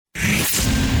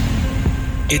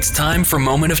It's time for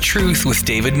Moment of Truth with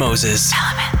David Moses.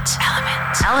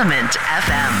 Element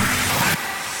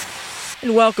FM.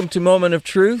 And welcome to Moment of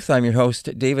Truth. I'm your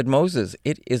host, David Moses.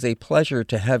 It is a pleasure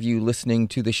to have you listening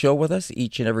to the show with us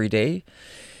each and every day.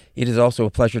 It is also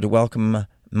a pleasure to welcome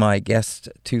my guest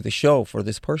to the show for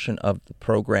this portion of the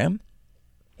program.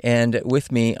 And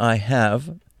with me, I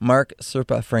have Mark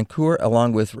Serpa-Francoeur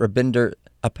along with Rabinder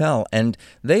Appel, and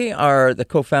they are the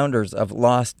co-founders of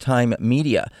Lost Time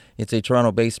Media. It's a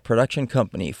Toronto-based production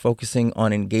company focusing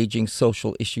on engaging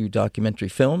social issue documentary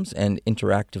films and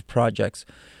interactive projects,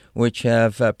 which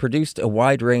have produced a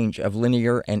wide range of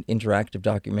linear and interactive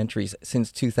documentaries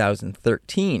since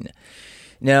 2013.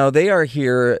 Now, they are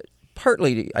here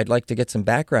partly, I'd like to get some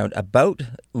background about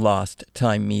Lost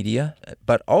Time Media,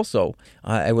 but also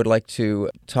I would like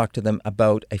to talk to them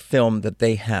about a film that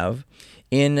they have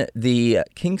in the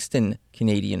Kingston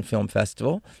Canadian Film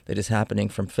Festival that is happening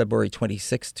from February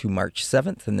 26th to March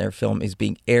 7th, and their film is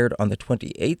being aired on the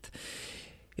 28th.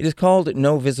 It is called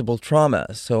No Visible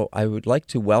Trauma, so I would like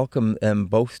to welcome them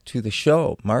both to the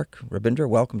show. Mark, Rabinder,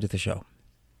 welcome to the show.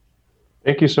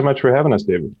 Thank you so much for having us,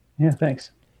 David. Yeah,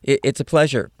 thanks. It's a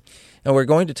pleasure. Now, we're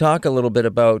going to talk a little bit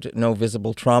about No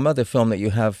Visible Trauma, the film that you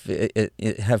have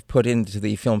put into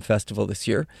the film festival this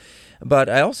year. But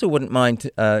I also wouldn't mind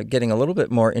getting a little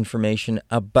bit more information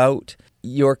about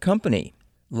your company,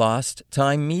 Lost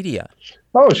Time Media.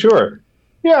 Oh, sure.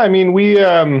 Yeah, I mean, we,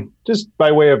 just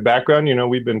by way of background,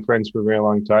 we've been friends for a very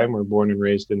long time. We're born and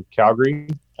raised in Calgary,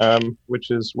 which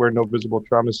is where No Visible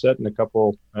Trauma is set, and I think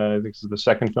this is the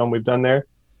second film we've done there.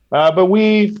 But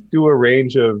we do a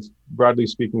range of, broadly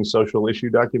speaking, social issue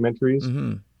documentaries.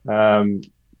 Mm-hmm.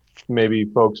 Maybe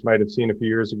folks might have seen a few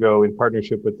years ago in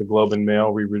partnership with the Globe and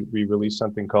Mail, we released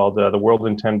something called The World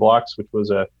in 10 Blocks, which was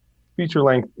a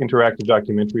feature-length interactive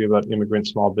documentary about immigrant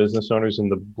small business owners in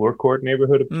the Bloorcourt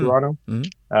neighborhood of Toronto.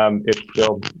 Mm-hmm. It's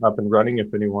still up and running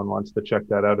if anyone wants to check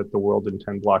that out at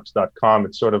theworldin10blocks.com.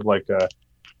 It's sort of like a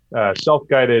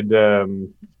self-guided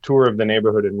tour of the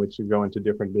neighborhood in which you go into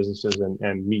different businesses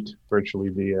and meet virtually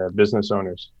the business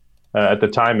owners. At the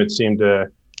time, it seemed,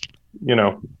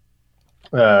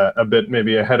 a bit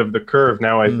maybe ahead of the curve.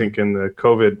 Now, I think in the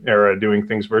COVID era, doing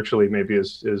things virtually maybe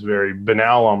is very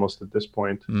banal almost at this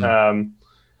point. So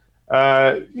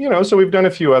we've done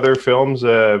a few other films,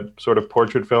 sort of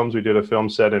portrait films. We did a film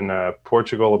set in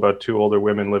Portugal about two older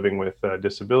women living with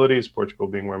disabilities, Portugal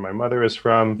being where my mother is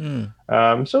from.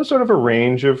 So sort of a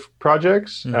range of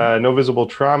projects. No Visible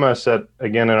Trauma, set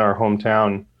again in our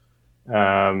hometown,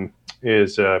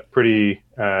 is a pretty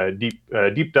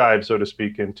deep dive, so to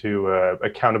speak, into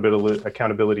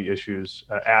accountability issues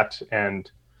at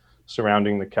and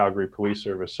surrounding the Calgary Police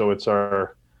Service. So it's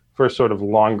our first sort of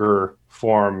longer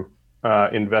form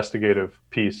investigative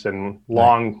piece, and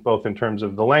long both in terms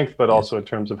of the length, but also in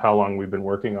terms of how long we've been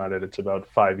working on it. It's about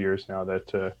 5 years now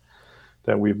that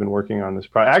we've been working on this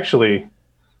project. Actually,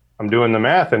 I'm doing the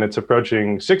math, and it's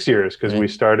approaching 6 years because we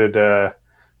started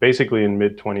basically in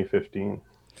mid 2015.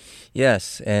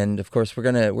 Yes, and of course we're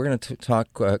gonna talk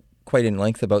quite in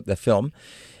length about the film.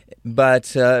 But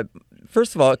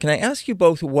first of all, can I ask you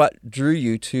both what drew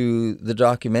you to the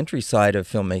documentary side of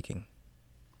filmmaking?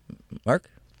 Mark?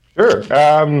 Sure.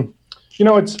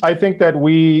 I think that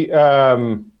we,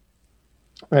 and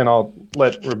I'll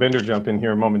let Rabinder jump in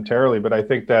here momentarily, but I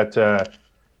think that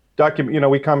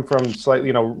we come from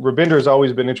slightly, Rabinder has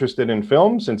always been interested in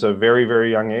film since a very,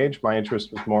 very young age. My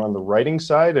interest was more on the writing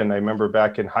side. And I remember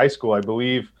back in high school,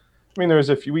 there was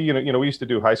a few, we used to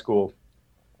do high school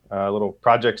little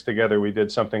projects together. We did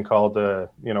something called,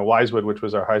 Wisewood, which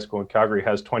was our high school in Calgary,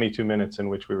 has 22 minutes in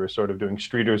which we were sort of doing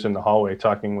streeters in the hallway,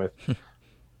 talking with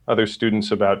other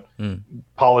students about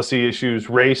policy issues,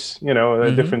 race,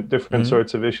 different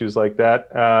sorts of issues like that.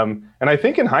 And I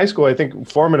think in high school,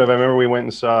 formative, I remember we went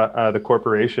and saw The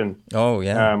Corporation. Oh,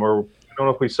 yeah. Or I don't know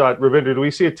if we saw it. Rabinder, did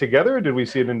we see it together or did we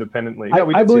see it independently?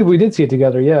 I believe we did see it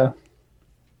together, yeah.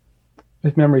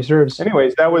 If memory serves.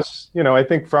 Anyways, that was, I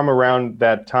think from around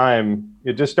that time,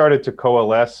 it just started to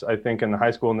coalesce, I think, in the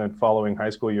high school and then following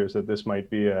high school years, that this might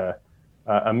be a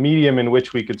medium in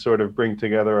which we could sort of bring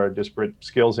together our disparate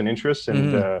skills and interests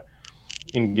and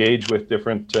engage with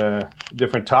different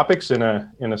topics in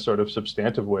a sort of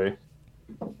substantive way.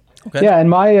 Okay. Yeah, and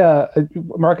my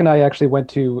Mark and I actually went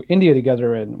to India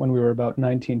together when we were about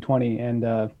 19, 20,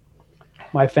 and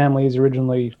my family is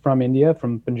originally from India,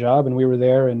 from Punjab, and we were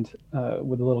there and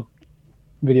with a little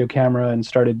video camera and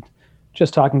started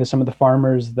just talking to some of the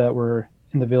farmers that were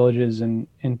in the villages in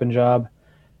Punjab,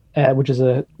 which is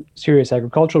a serious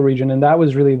agricultural region. And that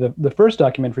was really the first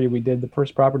documentary we did, the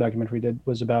first proper documentary we did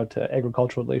was about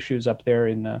agricultural issues up there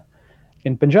in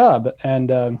in Punjab.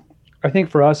 And I think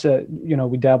for us,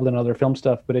 we dabbled in other film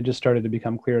stuff, but it just started to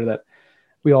become clear that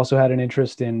we also had an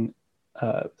interest in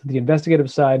the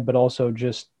investigative side, but also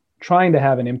just trying to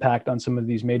have an impact on some of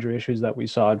these major issues that we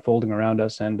saw unfolding around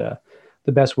us. And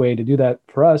the best way to do that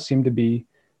for us seemed to be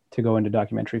to go into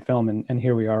documentary film. And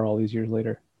here we are all these years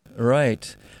later.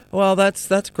 Right. Well,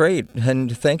 that's great,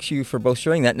 and thanks you for both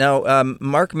sharing that. Now,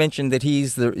 Mark mentioned that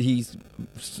he's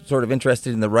sort of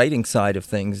interested in the writing side of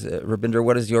things. Rabinder,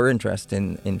 what is your interest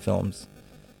in films?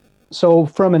 So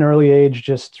from an early age,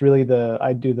 just really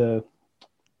I do the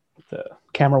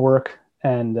camera work,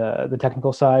 and the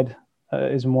technical side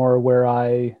is more where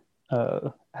I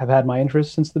have had my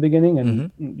interest since the beginning,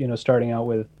 and starting out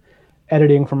with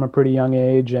editing from a pretty young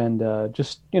age, and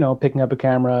just picking up a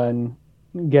camera and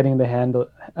getting the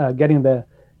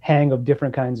hang of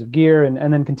different kinds of gear,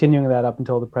 and then continuing that up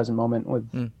until the present moment with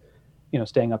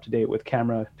staying up to date with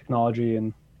camera technology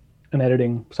and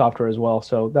editing software as well.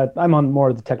 So that I'm on more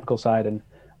of the technical side, and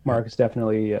Mark has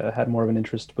definitely had more of an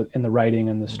interest in the writing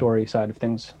and the story side of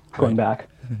things going back.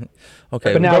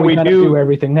 Okay, but now we kind of do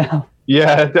everything now.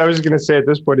 Yeah, I was going to say at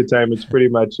this point in time, it's pretty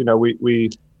much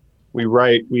we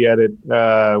write, we edit,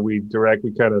 we direct,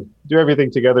 we kind of do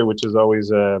everything together, which is always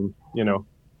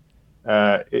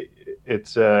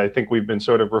it's I think we've been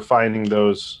sort of refining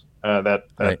those that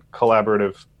right.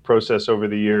 collaborative process over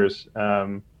the years.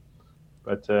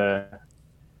 But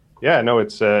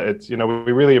it's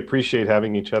we really appreciate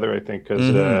having each other, I think,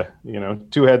 because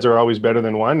two heads are always better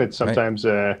than one. It's sometimes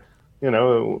right. You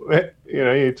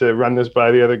need to run this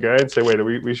by the other guy and say, wait, are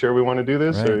we sure we want to do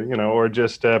this? Right. Or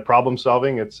just problem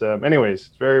solving. It's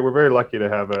anyways, we're very lucky to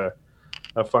have a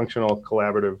functional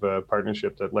collaborative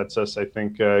partnership that lets us, I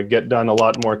think, get done a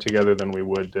lot more together than we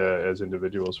would as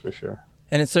individuals, for sure.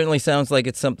 And it certainly sounds like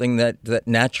it's something that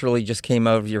naturally just came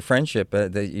out of your friendship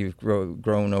that you've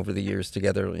grown over the years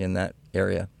together in that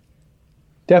area.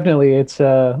 Definitely. It's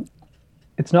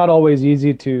not always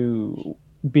easy to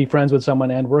be friends with someone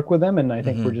and work with them. And I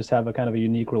think we just have a kind of a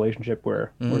unique relationship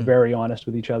where we're very honest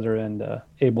with each other and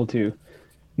able to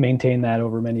maintain that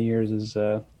over many years is,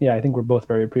 I think we're both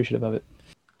very appreciative of it.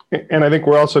 And I think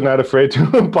we're also not afraid to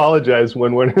apologize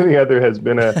when one or the other has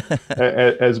been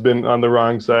has been on the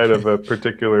wrong side of a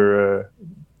particular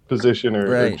position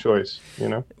or choice.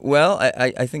 Well,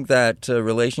 I think that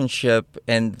relationship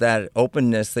and that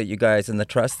openness that you guys and the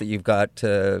trust that you've got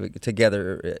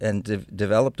together and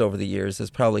developed over the years has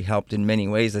probably helped in many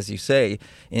ways, as you say,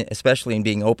 especially in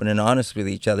being open and honest with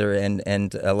each other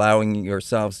and allowing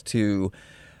yourselves to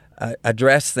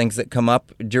address things that come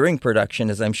up during production,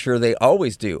 as I'm sure they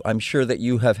always do. I'm sure that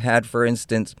you have had, for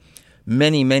instance,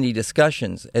 many, many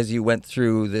discussions as you went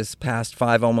through this past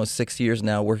 5, almost 6 years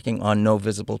now working on No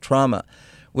Visible Trauma,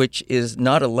 which is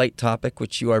not a light topic,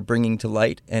 which you are bringing to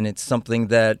light. And it's something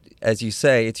that, as you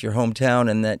say, it's your hometown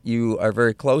and that you are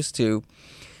very close to.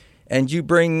 And you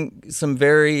bring some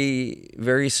very,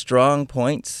 very strong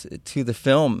points to the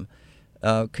film.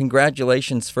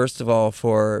 Congratulations, first of all,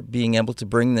 for being able to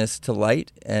bring this to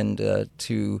light and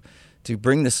to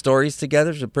bring the stories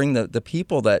together, to bring the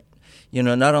people that,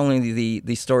 not only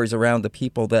the stories around the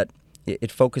people that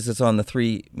it focuses on the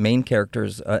 3 main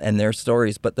characters and their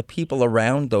stories, but the people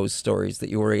around those stories that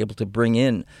you were able to bring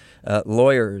in,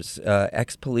 lawyers,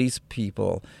 ex-police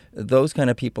people, those kind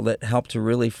of people that help to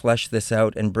really flesh this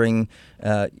out and bring,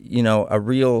 a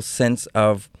real sense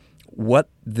of what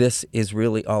this is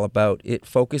really all about. It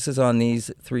focuses on these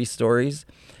 3 stories,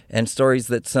 and stories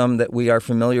that we are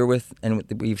familiar with and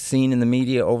that we've seen in the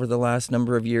media over the last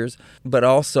number of years, but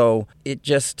also it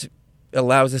just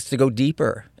allows us to go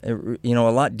deeper, a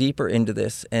lot deeper into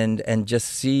this and just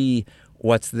see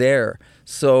what's there.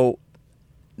 So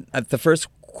the first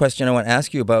question I want to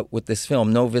ask you about with this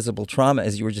film, No Visible Trauma,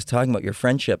 as you were just talking about your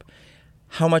friendship,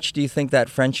 how much do you think that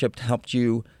friendship helped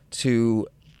you to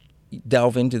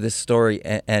delve into this story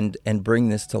and bring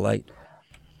this to light?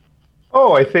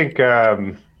 Oh, I think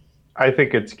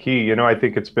it's key. I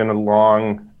think it's been a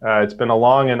long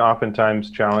and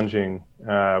oftentimes challenging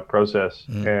process.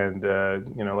 And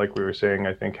like we were saying,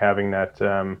 I think having that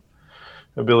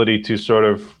ability to sort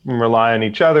of rely on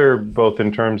each other, both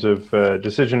in terms of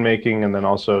decision making and then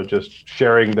also just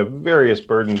sharing the various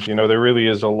burdens. There really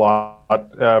is a lot. I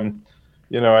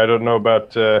don't know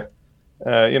about.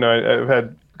 I've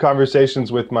had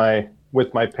conversations with my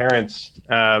parents,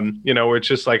 where it's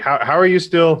just like, how are you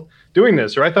still doing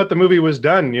this? Or I thought the movie was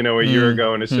done, a year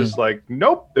ago. And it's just like,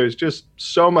 nope, there's just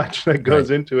so much that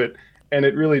goes into it. And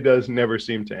it really does never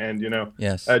seem to end,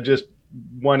 Yes. Just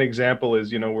one example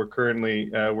is, we're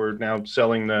currently, we're now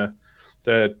selling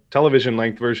the television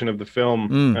length version of the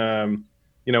film,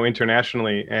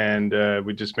 internationally. And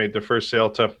we just made the first sale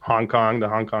to Hong Kong, the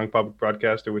Hong Kong public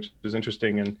broadcaster, which is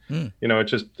interesting. And,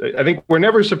 it's just, I think we're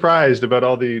never surprised about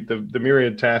all the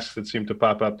myriad tasks that seem to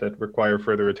pop up that require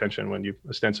further attention when you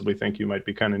ostensibly think you might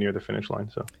be kind of near the finish line.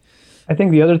 So I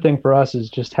think the other thing for us is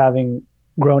just having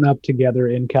grown up together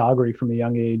in Calgary from a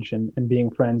young age and being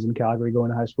friends in Calgary,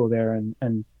 going to high school there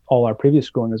and all our previous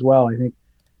schooling as well. I think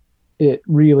it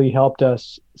really helped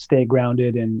us stay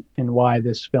grounded in why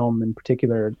this film in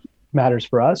particular matters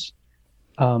for us.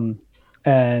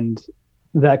 And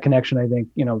that connection, I think,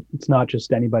 it's not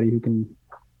just anybody who can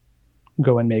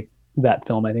go and make that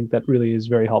film. I think that really is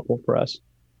very helpful for us.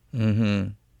 Mm-hmm.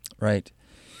 Right.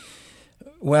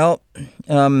 Well,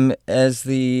 as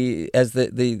the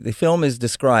film is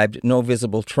described, No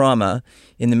Visible Trauma,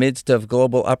 in the midst of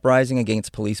global uprising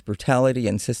against police brutality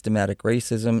and systematic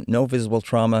racism, No Visible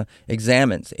Trauma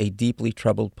examines a deeply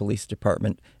troubled police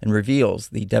department and reveals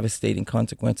the devastating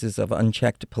consequences of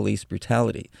unchecked police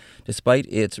brutality. Despite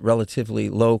its relatively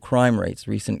low crime rates,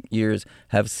 recent years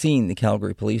have seen the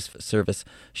Calgary Police Service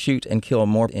shoot and kill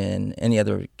more in any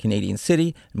other Canadian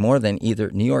city, more than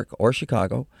either New York or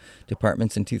Chicago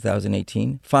departments in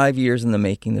 2018. 5 years in the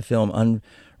making, the film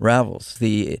unravels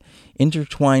the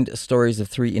intertwined stories of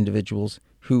three individuals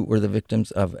who were the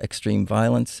victims of extreme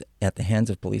violence at the hands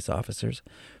of police officers,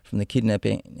 from the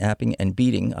kidnapping and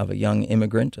beating of a young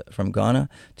immigrant from Ghana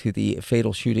to the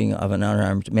fatal shooting of an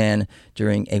unarmed man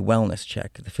during a wellness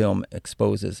check. The film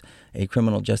exposes a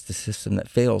criminal justice system that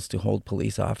fails to hold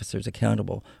police officers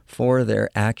accountable for their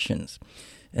actions.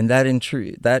 And that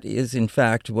is in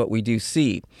fact what we do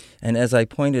see. And as I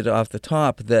pointed off the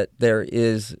top, that there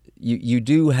is, you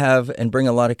do have and bring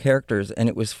a lot of characters, and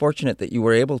it was fortunate that you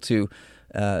were able to,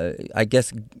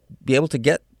 be able to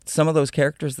get some of those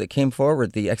characters that came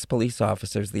forward, the ex-police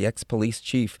officers, the ex-police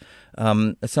chief,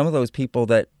 some of those people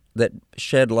that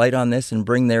shed light on this and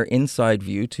bring their inside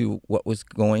view to what was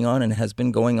going on and has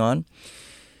been going on.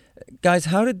 Guys,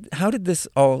 how did this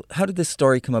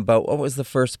story come about? What was the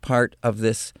first part of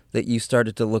this that you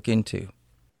started to look into?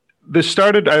 This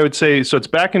started, I would say, so it's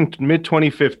back in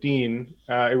mid-2015.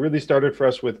 It really started for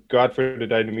us with Godfred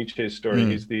Adaidomiche's story.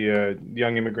 He's the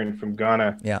young immigrant from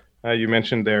Ghana. Yeah, you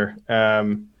mentioned there.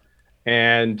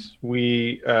 And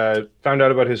we found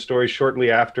out about his story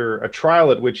shortly after a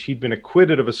trial at which he'd been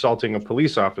acquitted of assaulting a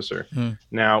police officer.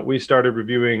 Now, we started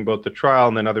reviewing both the trial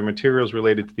and then other materials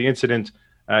related to the incident.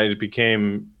 It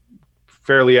became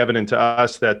fairly evident to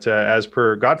us that, as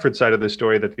per Godfred's side of the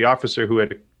story, that the officer who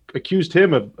had accused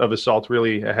him of assault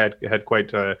really had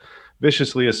quite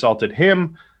viciously assaulted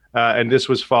him. And this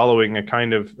was following a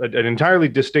kind of an entirely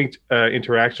distinct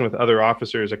interaction with other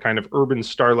officers, a kind of urban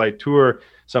starlight tour.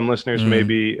 Some listeners may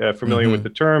be familiar with the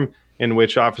term, in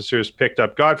which officers picked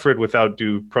up Godfred without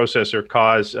due process or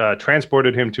cause,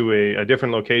 transported him to a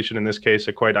different location, in this case,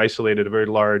 a quite isolated, a very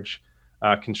large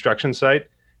construction site,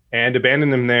 and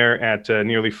abandoned him there at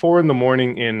nearly 4 a.m.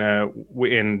 in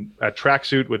a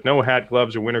tracksuit with no hat,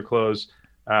 gloves, or winter clothes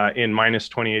in minus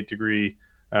 28-degree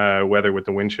weather with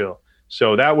the wind chill.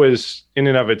 So that was, in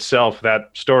and of itself,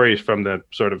 that story from the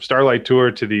sort of starlight tour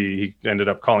to he ended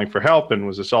up calling for help and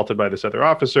was assaulted by this other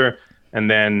officer. And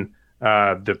then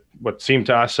what seemed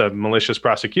to us a malicious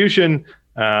prosecution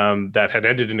that had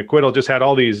ended in acquittal just had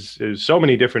all these, so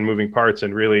many different moving parts,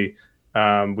 and really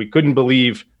we couldn't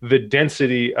believe the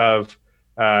density of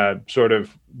sort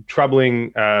of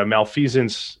troubling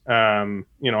malfeasance, on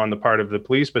the part of the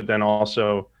police, but then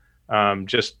also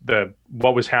just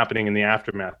what was happening in the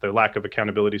aftermath, the lack of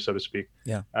accountability, so to speak.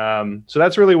 Yeah. So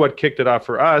that's really what kicked it off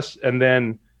for us. And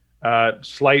then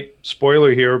slight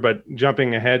spoiler here, but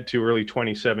jumping ahead to early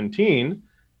 2017.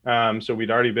 So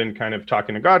we'd already been kind of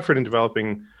talking to Godfred and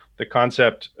developing the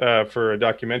concept for a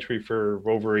documentary for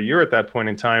over a year at that point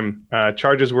in time.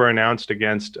 Charges were announced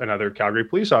against another Calgary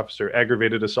police officer,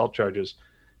 aggravated assault charges.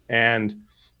 And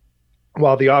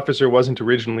while the officer wasn't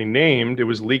originally named, it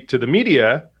was leaked to the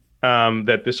media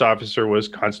that this officer was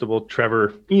Constable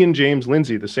Trevor Ian James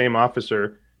Lindsay, the same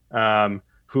officer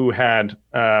who had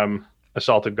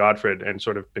assaulted Godfred and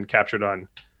sort of been captured on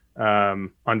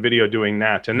video doing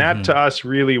that. And that to us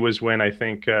really was when I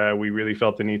think we really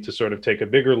felt the need to sort of take a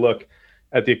bigger look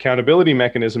at the accountability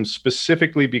mechanism,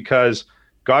 specifically because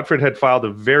Godfred had filed a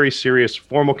very serious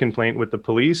formal complaint with the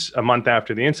police a month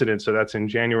after the incident. So that's in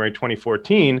January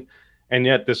 2014. And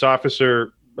yet this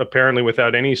officer, apparently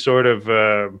without any sort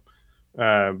of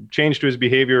change to his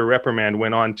behavior or reprimand,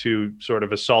 went on to sort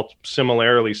of assault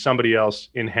similarly somebody else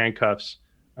in handcuffs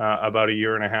about a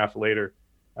year and a half later.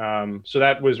 So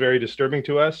that was very disturbing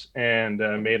to us and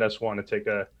made us want to take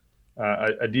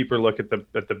a deeper look at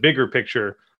the bigger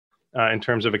picture in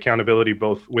terms of accountability,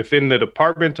 both within the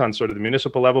department on sort of the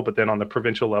municipal level, but then on the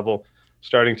provincial level,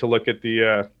 starting to look at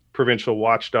the provincial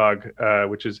watchdog,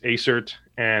 which is ACERT,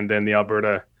 and then the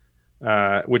Alberta,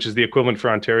 which is the equivalent for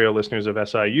Ontario listeners of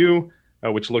SIU,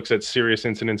 which looks at serious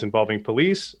incidents involving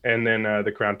police, and then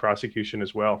the Crown prosecution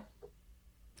as well.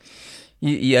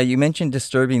 You mentioned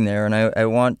disturbing there, and I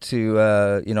want to,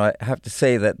 I have to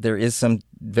say that there is some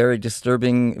very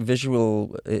disturbing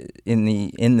visual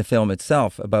in the film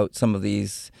itself about some of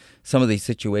these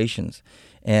situations,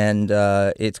 and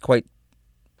it's quite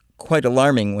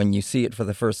alarming when you see it for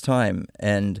the first time.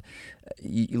 And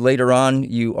later on,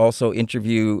 you also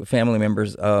interview family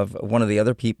members of one of the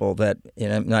other people that,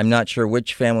 and I'm not sure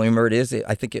which family member it is.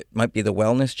 I think it might be the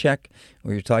wellness check,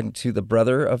 where you're talking to the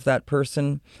brother of that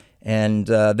person. And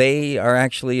they are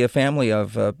actually a family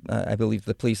of, I believe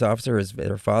the police officer,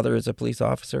 their father is a police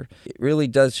officer. It really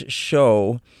does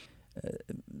show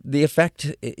the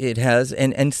effect it has.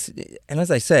 And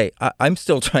as I say, I'm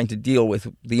still trying to deal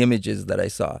with the images that I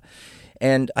saw.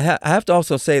 And I have to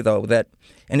also say, though, that,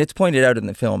 and it's pointed out in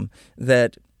the film,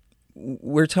 that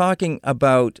we're talking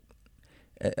about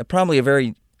probably a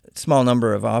very small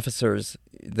number of officers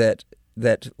that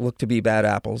look to be bad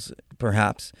apples,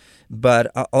 perhaps.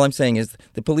 But all I'm saying is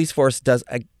the police force does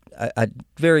a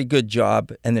very good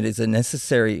job, and it is a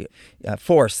necessary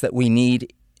force that we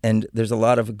need. And there's a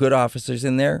lot of good officers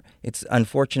in there. It's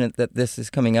unfortunate that this is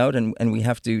coming out, and we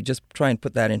have to just try and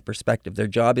put that in perspective. Their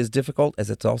job is difficult, as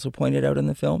it's also pointed out in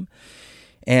the film.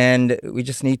 And we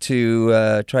just need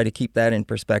to try to keep that in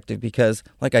perspective because,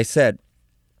 like I said,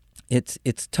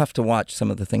 it's tough to watch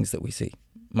some of the things that we see.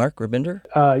 Mark Rabinder?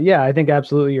 Yeah, I think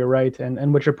absolutely you're right.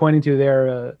 And what you're pointing to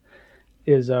there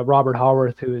is Robert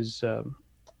Haworth, who is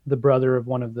the brother of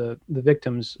one of the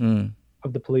victims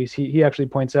of the police. He actually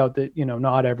points out that,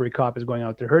 not every cop is going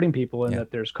out there hurting people, and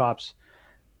that there's cops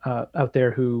out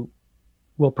there who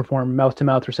will perform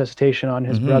mouth-to-mouth resuscitation on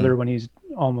his brother when he's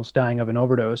almost dying of an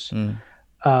overdose. In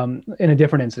a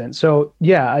different incident. So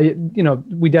yeah,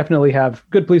 we definitely have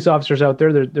good police officers out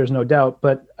there. There's no doubt.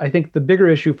 But I think the bigger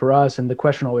issue for us, and the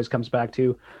question always comes back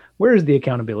to, where is the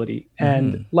accountability?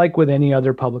 And like with any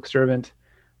other public servant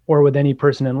or with any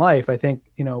person in life, I think,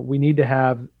 we need to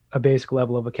have a basic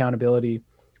level of accountability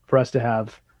for us to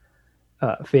have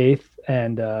faith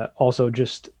and also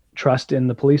just trust in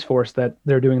the police force that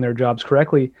they're doing their jobs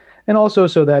correctly. And also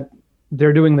so that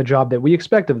they're doing the job that we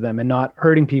expect of them and not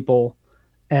hurting people.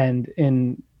 And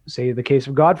in, say, the case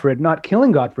of Godfred, not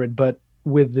killing Godfred, but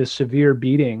with this severe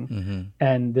beating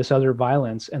and this other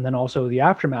violence, and then also the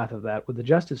aftermath of that with the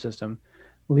justice system,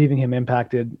 leaving him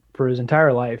impacted for his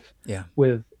entire life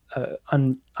with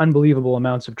unbelievable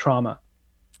amounts of trauma.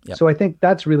 Yep. So I think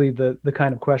that's really the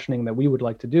kind of questioning that we would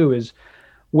like to do is,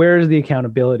 where is the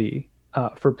accountability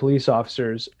for police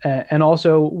officers? And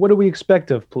also, what do we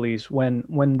expect of police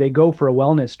when they go for a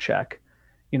wellness check?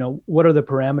 What are the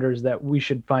parameters that we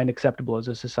should find acceptable as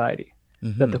a society?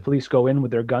 That the police go in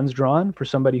with their guns drawn for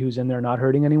somebody who's in there not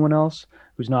hurting anyone else,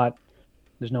 there's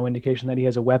no indication that he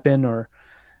has a weapon or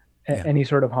any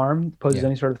sort of harm, poses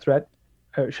any sort of threat.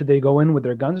 Should they go in with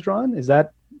their guns drawn? Is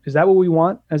that what we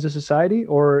want as a society,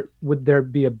 or would there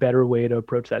be a better way to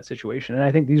approach that situation? And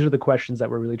I think these are the questions that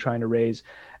we're really trying to raise.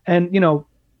 And,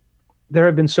 there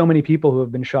have been so many people who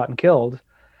have been shot and killed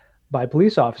by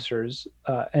police officers,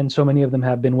 and so many of them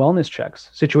have been wellness checks,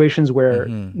 situations where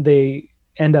they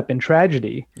end up in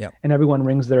tragedy and everyone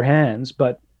wrings their hands.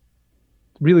 But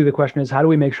really the question is, how do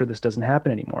we make sure this doesn't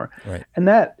happen anymore? Right. And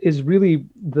that is really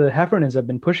the Heffernans have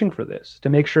been pushing for this, to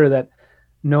make sure that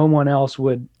no one else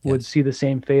would see the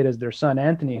same fate as their son,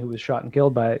 Anthony, who was shot and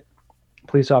killed by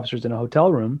police officers in a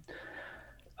hotel room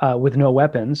with no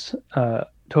weapons,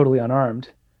 totally unarmed.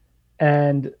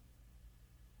 And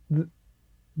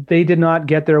they did not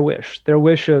get their wish. Their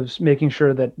wish of making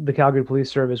sure that the Calgary Police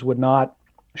Service would not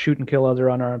shoot and kill other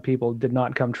unarmed people did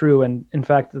not come true. And in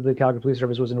fact, the Calgary Police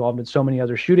Service was involved in so many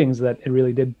other shootings that it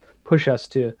really did push us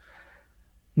to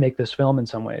make this film in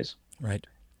some ways. Right.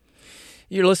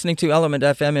 You're listening to Element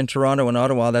FM in Toronto and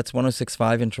Ottawa. That's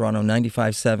 106.5 in Toronto,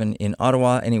 95.7 in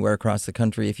Ottawa, anywhere across the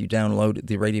country. If you download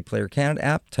the Radio Player Canada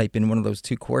app, type in one of those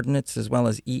two coordinates as well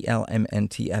as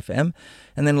ELMNT-FM,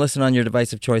 and then listen on your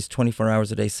device of choice 24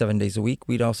 hours a day, 7 days a week.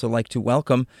 We'd also like to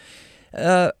welcome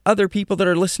other people that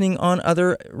are listening on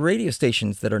other radio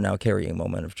stations that are now carrying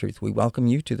Moment of Truth. We welcome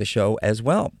you to the show as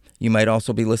well. You might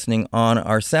also be listening on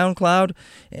our SoundCloud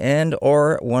and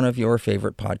or one of your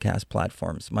favorite podcast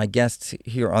platforms. My guests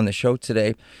here on the show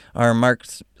today are Mark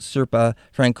Serpa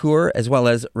Francoeur as well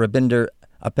as Rabinder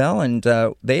Appel, and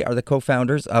they are the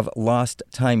co-founders of Lost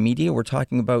Time Media. We're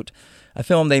talking about a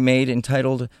film they made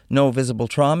entitled No Visible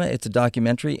Trauma. It's a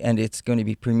documentary, and it's going to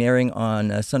be premiering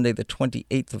on Sunday, the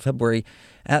 28th of February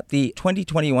at the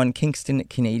 2021 Kingston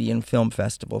Canadian Film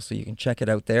Festival. So you can check it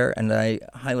out there, and I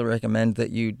highly recommend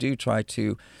that you do try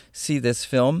to see this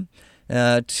film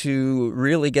to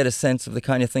really get a sense of the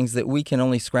kind of things that we can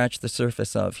only scratch the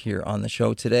surface of here on the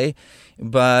show today.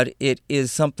 But it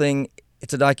is something...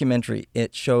 It's a documentary.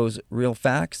 It shows real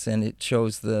facts, and it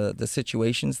shows the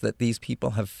situations that these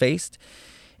people have faced.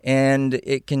 And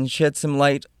it can shed some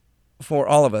light for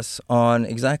all of us on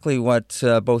exactly what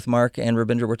both Mark and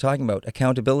Rabinder were talking about,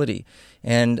 accountability,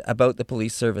 and about the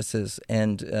police services.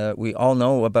 And we all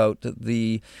know about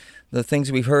the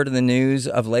things we've heard in the news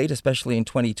of late, especially in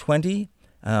 2020,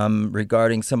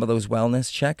 regarding some of those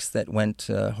wellness checks that went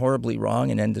horribly wrong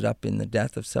and ended up in the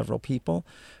death of several people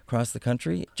across the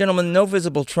country. Gentlemen, No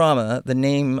Visible Trauma, the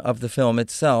name of the film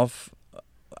itself,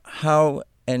 how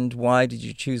and why did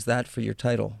you choose that for your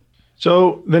title?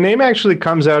 So the name actually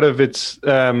comes out of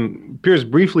appears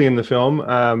briefly in the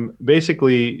film.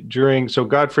 Basically so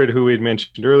Godfred, who we had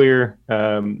mentioned earlier,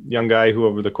 young guy who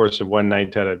over the course of one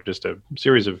night had just a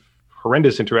series of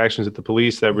horrendous interactions with the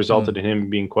police that resulted in him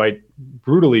being quite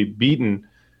brutally beaten.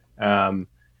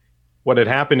 What had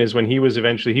happened is when he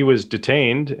was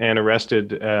detained and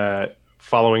arrested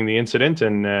following the incident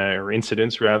or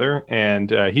incidents rather, and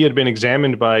he had been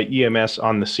examined by EMS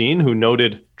on the scene, who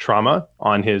noted trauma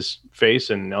on his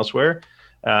face and elsewhere.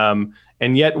 And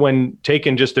yet, when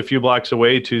taken just a few blocks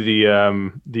away to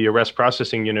the arrest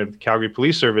processing unit of the Calgary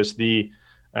Police Service, the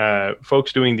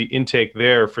folks doing the intake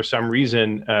there, for some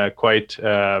reason, quite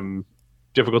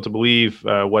difficult to believe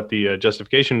what the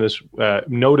justification is,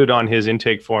 noted on his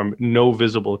intake form, no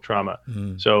visible trauma.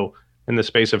 So in the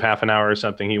space of half an hour or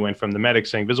something, he went from the medic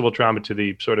saying visible trauma to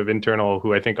the sort of internal,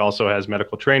 who I think also has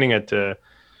medical training at the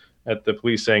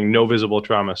police, saying no visible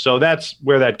trauma. So that's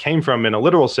where that came from in a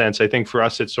literal sense. I think for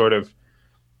us, it's sort of,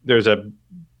 there's a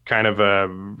kind of a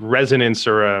resonance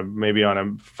or maybe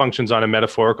functions on a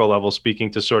metaphorical level,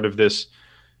 speaking to sort of this,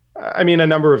 I mean, a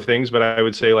number of things, but I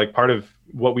would say like part of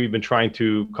what we've been trying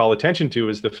to call attention to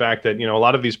is the fact that, a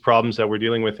lot of these problems that we're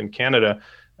dealing with in Canada,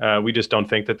 we just don't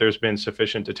think that there's been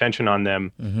sufficient attention on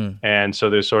them. And so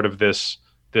there's sort of this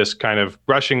kind of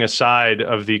brushing aside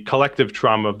of the collective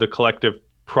trauma, of the collective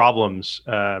problems,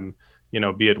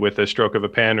 be it with a stroke of a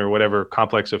pen or whatever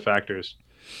complex of factors.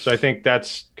 So I think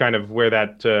that's kind of where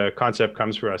that concept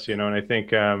comes for us, and I think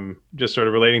just sort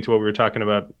of relating to what we were talking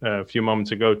about a few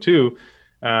moments ago too,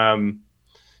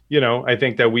 I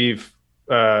think that we've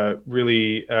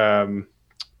really,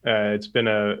 it's been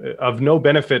of no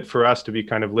benefit for us to be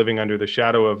kind of living under the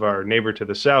shadow of our neighbor to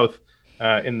the south,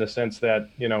 in the sense that,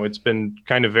 it's been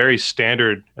kind of very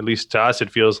standard, at least to us,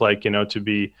 it feels like, to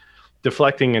be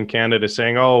deflecting in Canada,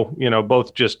 saying,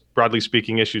 both just broadly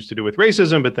speaking issues to do with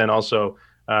racism, but then also,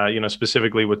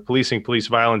 specifically with policing, police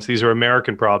violence, these are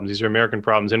American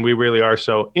problems. And we really are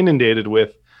so inundated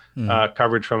with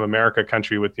coverage from America,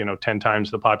 country with, 10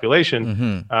 times the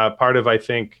population. Part of, I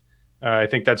think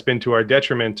that's been to our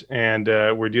detriment, and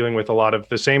we're dealing with a lot of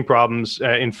the same problems.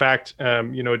 In fact,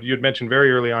 you'd mentioned very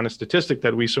early on a statistic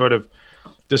that we sort of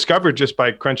discovered just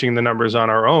by crunching the numbers on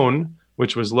our own,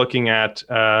 which was looking at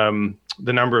the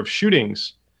number of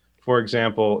shootings, for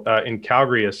example, in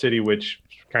Calgary, a city which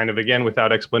kind of, again,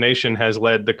 without explanation, has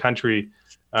led the country.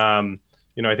 I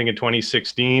think in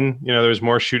 2016, there was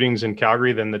more shootings in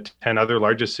Calgary than the 10 other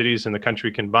largest cities in the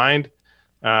country combined.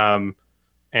 And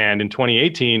in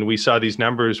 2018, we saw these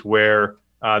numbers where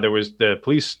there was the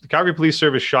Calgary Police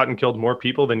Service shot and killed more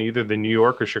people than either the New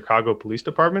York or Chicago police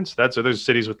departments. There's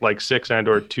cities with like 6 and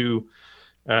 2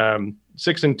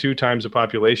 times the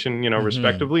population,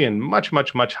 respectively, and much,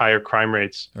 much, much higher crime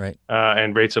rates, right?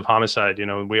 And rates of homicide.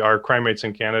 Our crime rates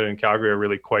in Canada and Calgary are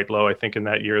really quite low. I think in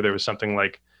that year there was something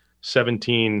like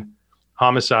 17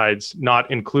 homicides, not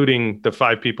including the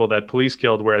 5 people that police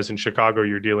killed, whereas in Chicago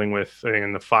you're dealing with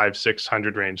in the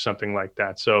 500-600 range, something like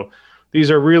that. So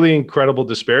these are really incredible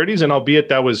disparities, and albeit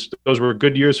those were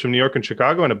good years from New York and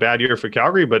Chicago and a bad year for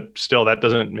Calgary, but still that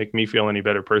doesn't make me feel any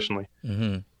better personally.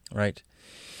 Right.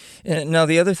 Now,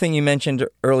 the other thing you mentioned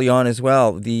early on as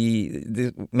well,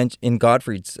 in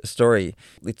Godfred's story,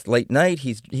 it's late night.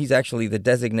 He's actually the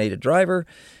designated driver.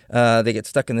 They get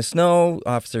stuck in the snow.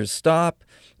 Officers stop,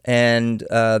 and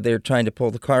they're trying to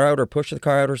pull the car out or push the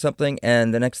car out or something.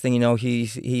 And the next thing you know,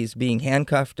 he's being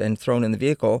handcuffed and thrown in the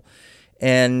vehicle,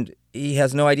 and he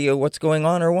has no idea what's going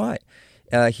on or why.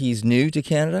 He's new to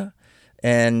Canada,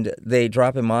 and they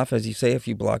drop him off, as you say, a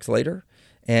few blocks later.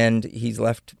 And he's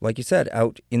left, like you said,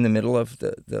 out in the middle of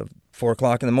the 4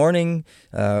 o'clock in the morning,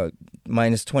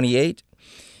 minus 28.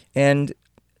 And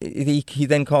he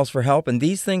then calls for help, and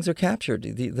these things are captured.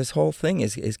 This whole thing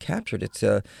is captured. It's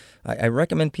I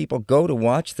recommend people go to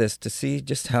watch this to see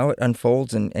just how it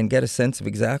unfolds and get a sense of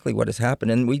exactly what has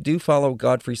happened. And we do follow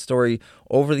Godfrey's story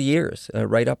over the years,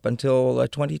 right up until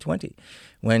 2020,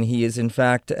 when he is in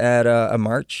fact at a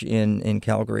march in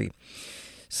Calgary.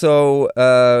 So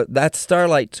that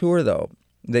Starlight Tour, though,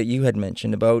 that you had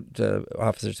mentioned about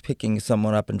officers picking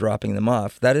someone up and dropping them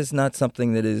off, that is not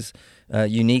something that is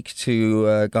unique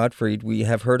to Godfrey. We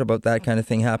have heard about that kind of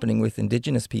thing happening with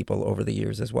Indigenous people over the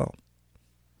years as well.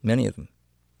 Many of them.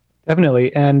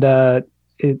 Definitely. And a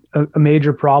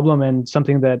major problem, and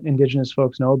something that Indigenous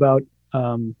folks know about,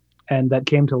 and that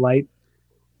came to light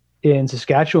in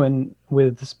Saskatchewan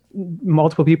with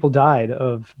multiple people died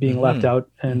of being left out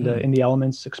and in the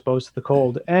elements, exposed to the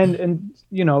cold. And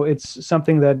you know, it's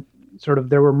something that sort of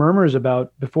there were murmurs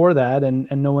about before that, and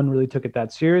no one really took it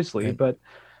that seriously. Right. But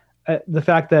the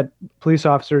fact that police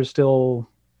officers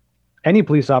any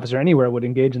police officer anywhere would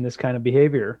engage in this kind of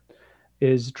behavior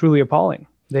is truly appalling.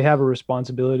 They have a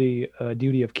responsibility, a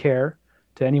duty of care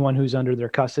to anyone who's under their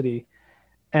custody.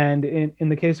 And in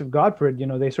the case of Godfrey, you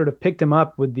know, they sort of picked him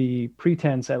up with the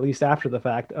pretense, at least after the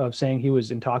fact, of saying he was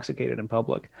intoxicated in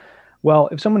public. Well,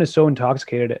 if someone is so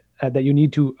intoxicated that you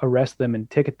need to arrest them and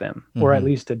ticket them, or at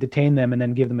least to detain them and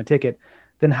then give them a ticket,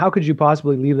 then how could you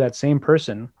possibly leave that same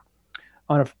person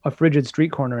on a frigid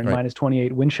street corner in minus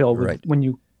 28 wind chill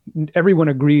when everyone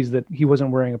agrees that he wasn't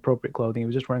wearing appropriate clothing? He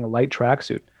was just wearing a light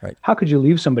tracksuit. Right. How could you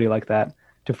leave somebody like that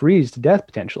to freeze to death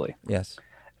potentially? Yes.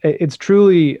 It's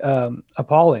truly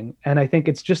appalling. And I think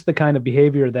it's just the kind of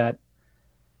behavior that,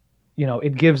 you know,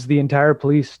 it gives the entire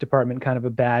police department kind of a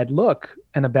bad look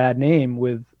and a bad name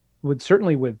with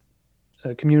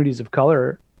communities of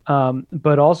color,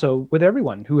 but also with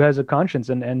everyone who has a conscience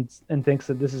and thinks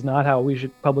that this is not how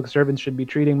public servants should be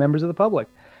treating members of the public.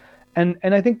 And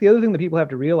I think the other thing that people have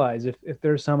to realize, if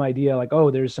there's some idea like, oh,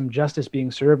 there's some justice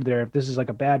being served there, if this is like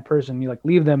a bad person, you like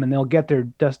leave them and they'll get their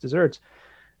just desserts.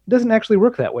 It doesn't actually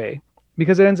work that way,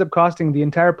 because it ends up costing the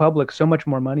entire public so much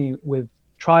more money with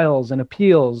trials and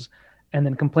appeals and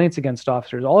then complaints against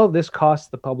officers. All of this costs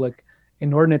the public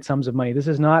inordinate sums of money. This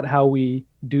is not how we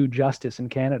do justice in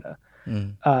Canada.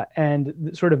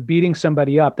 And sort of beating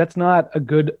somebody up, that's not a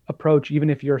good approach, even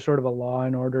if you're sort of a law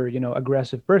and order, you know,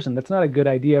 aggressive person. That's not a good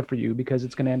idea for you, because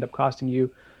it's going to end up costing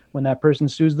you, when that person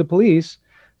sues the police,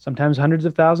 sometimes hundreds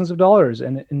of thousands of dollars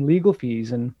and in legal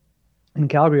fees. And in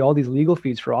Calgary, all these legal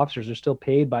fees for officers are still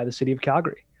paid by the city of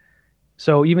Calgary.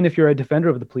 So even if you're a defender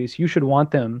of the police, you should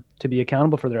want them to be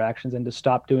accountable for their actions and to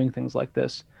stop doing things like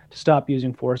this, to stop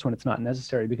using force when it's not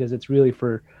necessary, because it's really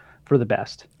for the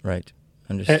best. Right.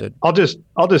 Understood. And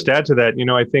I'll just add to that. You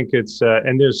know, I think it's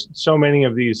and there's so many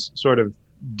of these sort of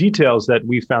details that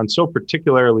we found so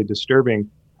particularly disturbing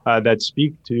that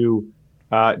speak to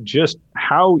just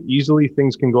how easily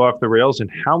things can go off the rails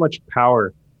and how much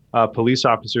power police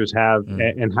officers have,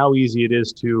 and how easy it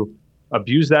is to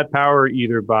abuse that power,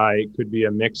 either it could be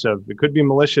a mix of, it could be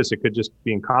malicious, it could just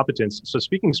be incompetence. So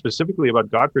speaking specifically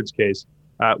about Godfrey's case,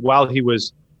 while he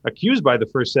was accused by the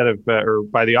first set of, or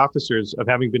by the officers of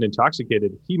having been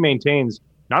intoxicated, he maintains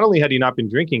not only had he not been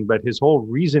drinking, but his whole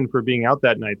reason for being out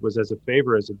that night was as a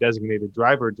favor as a designated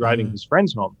driver driving his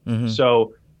friends home.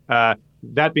 So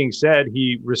that being said,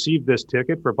 he received this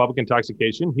ticket for public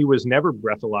intoxication. He was never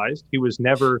breathalyzed. He was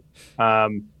never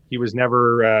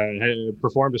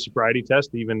performed a sobriety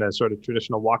test, even a sort of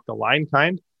traditional walk the line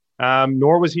kind.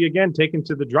 Nor was he again taken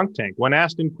to the drunk tank. When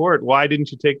asked in court, why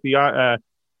didn't you take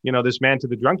this man to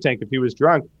the drunk tank if he was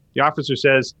drunk? The officer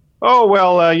says, oh,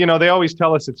 well, they always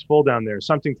tell us it's full down there,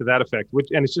 something to that effect.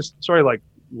 And it's just sort of like,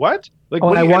 what? Like,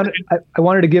 I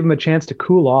wanted to give him a chance to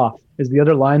cool off, is the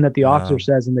other line that the officer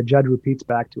says, and the judge repeats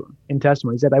back to him in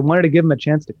testimony. He said, I wanted to give him a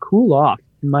chance to cool off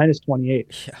in minus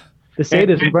 28. Yeah. To say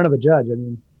this in front of a judge, I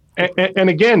mean. And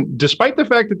again, despite the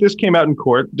fact that this came out in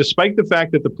court, despite the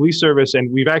fact that the police service, and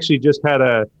we've actually just had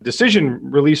a decision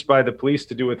released by the police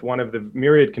to do with one of the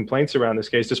myriad complaints around this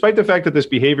case, despite the fact that this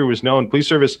behavior was known, police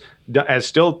service has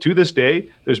still to this day,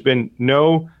 there's been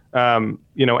no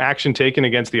action taken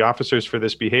against the officers for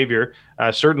this behavior.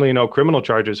 Certainly no criminal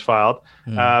charges filed.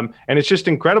 And it's just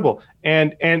incredible.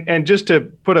 And just to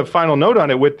put a final note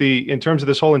on it in terms of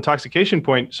this whole intoxication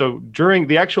point. So during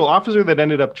the actual officer that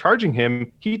ended up charging him,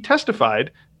 he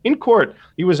testified in court.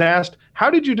 He was asked, how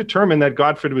did you determine that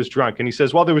Godfrey was drunk? And he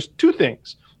says, well, there was two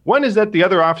things. One is that the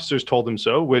other officers told him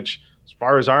so, which as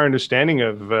far as our understanding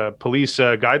of police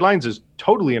guidelines is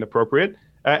totally inappropriate.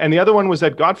 And the other one was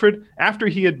that Godfred, after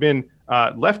he had been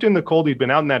left in the cold, he'd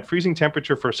been out in that freezing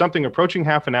temperature for something approaching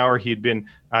half an hour. He'd been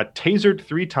tasered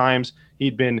 3 times.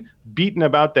 He'd been beaten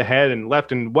about the head and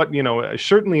left in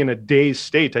certainly in a dazed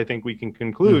state, I think we can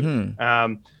conclude,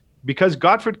 because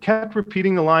Godfred kept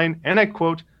repeating the line, and I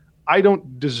quote, "I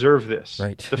don't deserve this."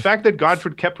 Right. The fact that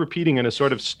Godfred kept repeating in a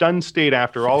sort of stunned state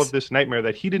after all of this nightmare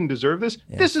that he didn't deserve this,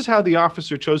 this is how the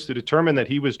officer chose to determine that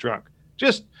he was drunk.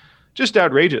 Just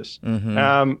outrageous.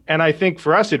 And I think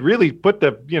for us, it really put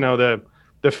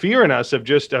the fear in us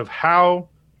of how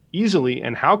easily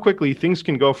and how quickly things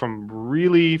can go from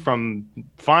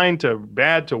fine to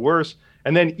bad to worse.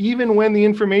 And then even when the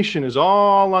information is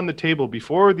all on the table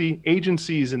before the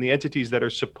agencies and the entities that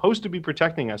are supposed to be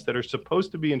protecting us, that are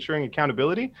supposed to be ensuring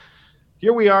accountability,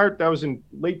 here we are. That was in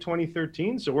late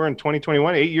 2013. So we're in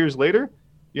 2021, 8 years later,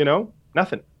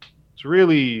 nothing. It's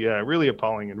really, really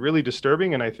appalling and really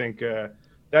disturbing. And I think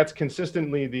that's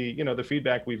consistently the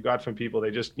feedback we've got from people.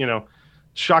 They just,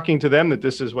 shocking to them that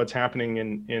this is what's happening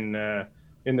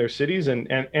in their cities. And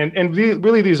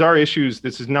really, these are issues.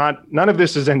 None of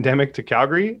this is endemic to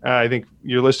Calgary. I think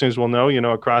your listeners will know,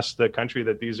 across the country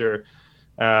that these are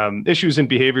issues and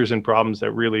behaviors and problems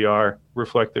that really are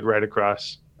reflected right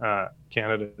across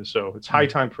Canada. So it's high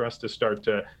time for us to start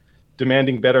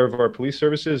demanding better of our police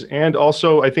services, and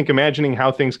also I think imagining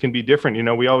how things can be different.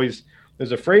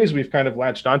 There's a phrase we've kind of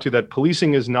latched onto, that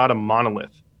policing is not a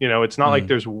monolith. It's not like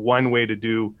there's one way to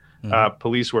do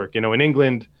police work. In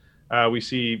England, we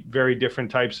see very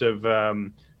different types of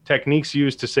techniques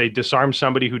used to, say, disarm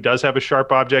somebody who does have a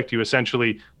sharp object. You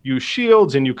essentially use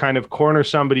shields and you kind of corner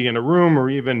somebody in a room or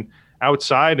even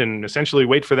outside and essentially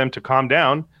wait for them to calm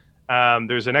down.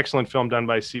 There's an excellent film done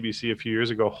by CBC a few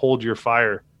years ago, Hold Your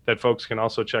Fire, that folks can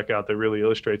also check out, that really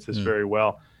illustrates this very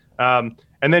well. And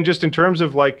then just in terms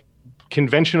of like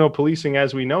conventional policing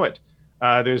as we know it,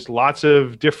 there's lots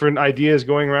of different ideas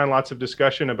going around, lots of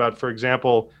discussion about, for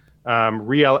example,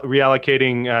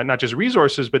 reallocating not just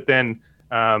resources, but then,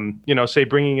 say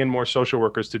bringing in more social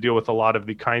workers to deal with a lot of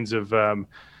the kinds of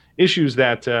issues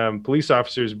that police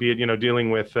officers, be it,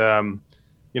 dealing with,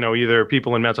 either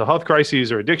people in mental health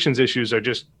crises or addictions issues, are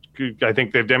just, I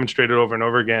think they've demonstrated over and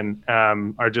over again,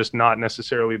 are just not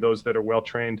necessarily those that are well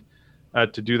trained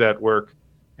to do that work.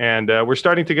 And we're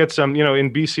starting to get some,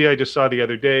 in BC, I just saw the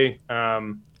other day,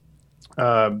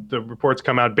 the reports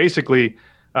come out basically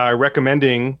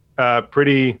recommending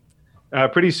pretty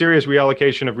serious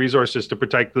reallocation of resources to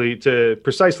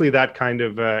precisely that kind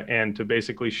of and to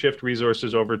basically shift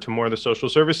resources over to more the social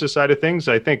services side of things.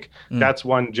 I think that's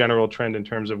one general trend in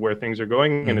terms of where things are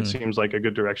going, and it seems like a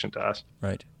good direction to us.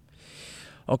 Right.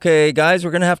 Okay, guys, we're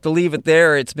going to have to leave it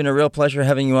there. It's been a real pleasure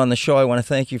having you on the show. I want to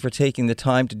thank you for taking the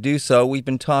time to do so. We've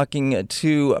been talking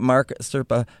to Mark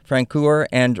Serpa-Francoeur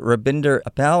and Rabinder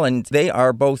Appal, and they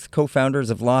are both co-founders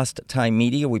of Lost Time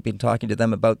Media. We've been talking to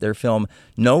them about their film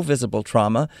No Visible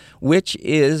Trauma, which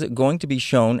is going to be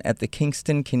shown at the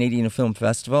Kingston Canadian Film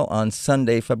Festival on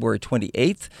Sunday, February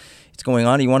 28th. It's going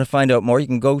on. You want to find out more, you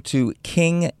can go to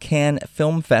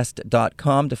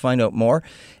kingcanfilmfest.com to find out more.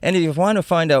 And if you want to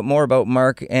find out more about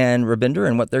Mark and Rabinder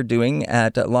and what they're doing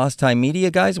at Lost Time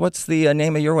Media, guys, what's the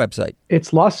name of your website?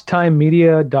 It's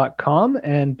losttimemedia.com,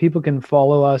 and people can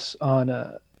follow us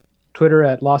on Twitter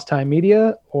at Lost Time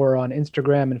Media, or on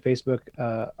Instagram and Facebook.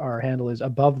 Our handle is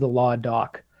Above the Law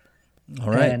Doc. All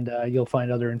right. And you'll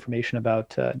find other information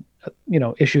about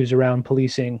issues around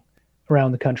policing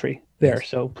around the country there. Yes.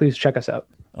 So please check us out.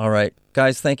 All right.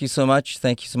 Guys, thank you so much.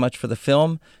 Thank you so much for the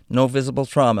film, No Visible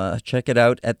Trauma. Check it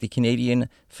out at the Canadian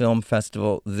Film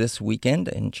Festival this weekend,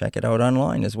 and check it out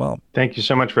online as well. Thank you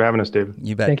so much for having us, David.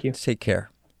 You bet. Thank you. Take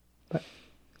care. Bye.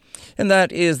 And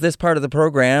that is this part of the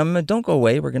program. Don't go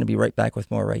away. We're going to be right back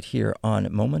with more right here on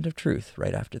Moment of Truth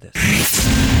right after this.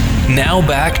 Now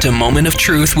back to Moment of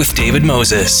Truth with David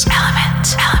Moses.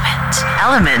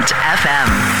 Element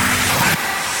FM.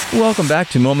 Welcome back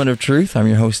to Moment of Truth. I'm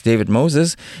your host, David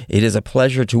Moses. It is a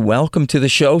pleasure to welcome to the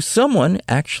show someone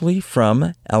actually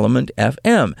from Element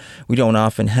FM. We don't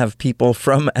often have people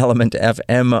from Element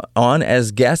FM on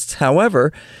as guests.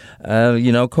 However,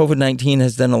 COVID-19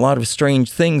 has done a lot of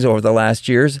strange things over the last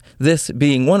years, this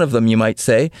being one of them, you might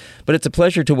say. But it's a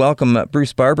pleasure to welcome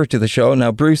Bruce Barber to the show.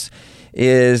 Now, Bruce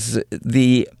is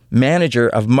the manager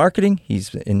of marketing.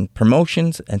 He's in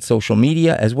promotions and social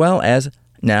media, as well as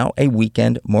now a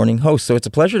weekend morning host. So it's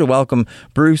a pleasure to welcome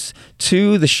Bruce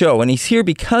to the show. And he's here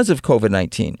because of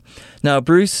COVID-19. Now,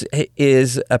 Bruce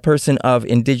is a person of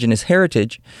Indigenous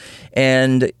heritage,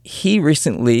 and he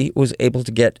recently was able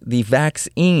to get the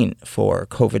vaccine for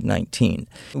COVID-19.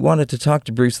 We wanted to talk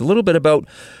to Bruce a little bit about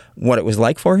what it was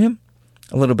like for him,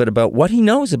 a little bit about what he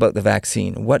knows about the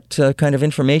vaccine, what kind of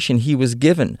information he was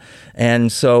given.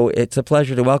 And so it's a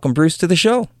pleasure to welcome Bruce to the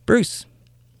show. Bruce.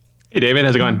 Hey, David.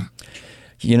 How's it going?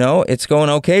 You know, it's going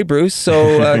okay, Bruce.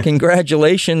 So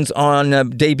congratulations on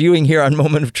debuting here on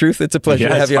Moment of Truth. It's a pleasure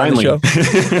to have you finally on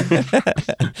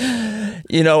the show.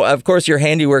 You know, of course, your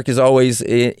handiwork is always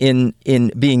in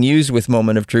being used with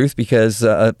Moment of Truth because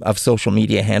of social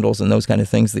media handles and those kind of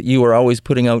things that you are always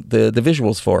putting out the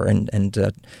visuals for and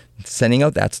sending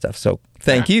out that stuff. So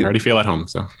thank you. I already feel at home.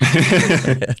 So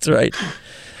That's right.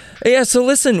 Yeah. So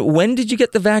listen, when did you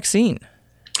get the vaccine?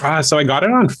 So I got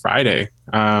it on Friday.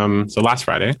 So last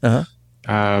Friday. Uh-huh.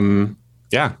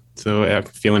 So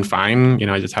feeling fine. You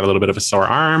know, I just had a little bit of a sore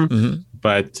arm,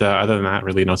 but other than that,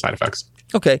 really no side effects.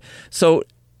 Okay. So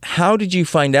how did you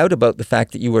find out about the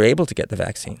fact that you were able to get the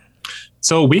vaccine?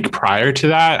 So a week prior to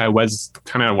that, I was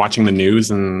kind of watching the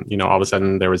news and, you know, all of a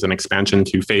sudden there was an expansion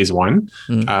to phase 1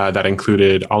 that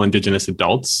included all Indigenous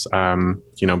adults,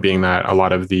 you know, being that a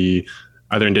lot of the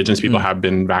other Indigenous people have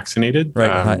been vaccinated,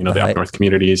 right. You know, the up north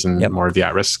communities and more of the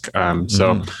at-risk.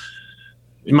 So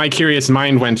my curious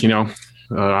mind went, you know,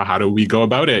 how do we go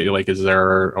about it? Like, is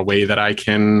there a way that I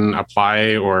can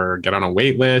apply or get on a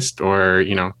wait list or,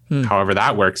 you know, however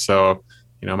that works? So,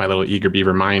 you know, my little eager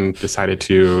beaver mind decided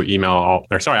to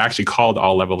I actually called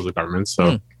all levels of government.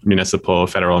 So municipal,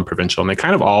 federal, and provincial, and they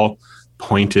kind of all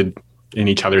pointed in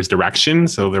each other's direction.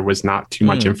 So there was not too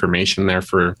much information there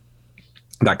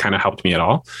that kind of helped me at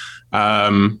all.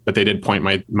 But they did point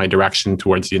my direction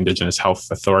towards the Indigenous Health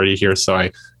Authority here. So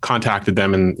I contacted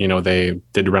them and, you know, they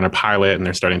did run a pilot and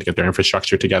they're starting to get their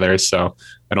infrastructure together. So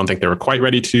I don't think they were quite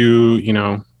ready to, you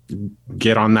know,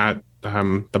 get on that,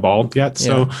 the ball yet.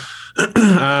 So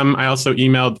I also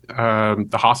emailed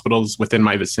the hospitals within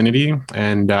my vicinity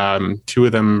and 2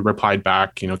 of them replied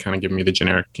back, you know, kind of giving me the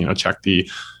generic, you know, check the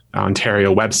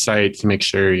Ontario website to make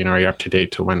sure, you know, you're up to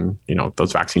date to when, you know,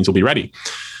 those vaccines will be ready.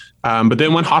 But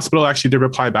then one hospital actually did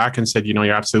reply back and said, you know,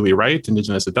 you're absolutely right,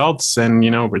 Indigenous adults, and,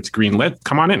 you know, it's green lit,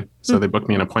 come on in. So they booked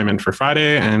me an appointment for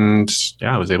Friday and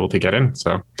I was able to get in.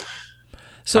 So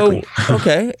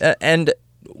okay. And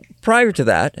prior to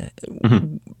that,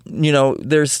 you know,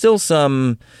 there's still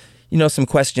some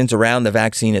questions around the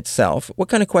vaccine itself. What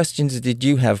kind of questions did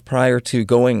you have prior to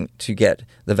going to get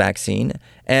the vaccine?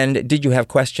 And did you have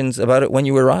questions about it when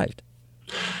you arrived?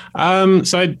 I'm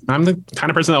the kind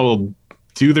of person that will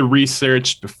do the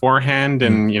research beforehand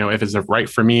and, you know, if it's right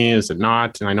for me, is it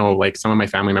not? And I know like some of my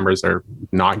family members are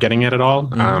not getting it at all,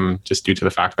 just due to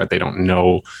the fact that they don't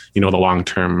know, you know, the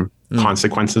long-term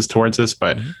consequences towards this.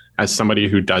 But as somebody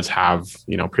who does have,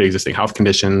 you know, pre-existing health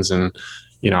conditions and,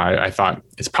 you know, I thought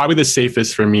it's probably the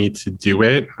safest for me to do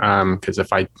it because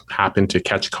if I happen to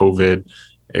catch COVID,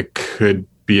 it could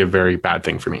be a very bad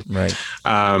thing for me. Right.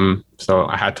 So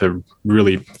I had to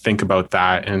really think about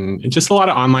that and just a lot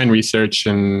of online research.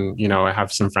 And, you know, I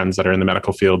have some friends that are in the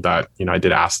medical field that, you know, I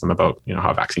did ask them about, you know,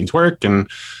 how vaccines work. And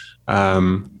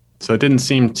so it didn't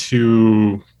seem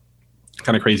too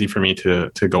kind of crazy for me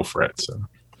to go for it. So.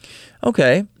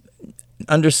 Okay.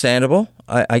 Understandable.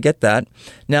 I get that.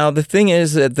 Now, the thing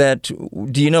is that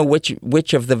do you know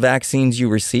which of the vaccines you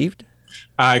received?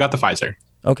 I got the Pfizer.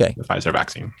 Okay. The Pfizer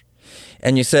vaccine.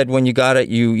 And you said when you got it,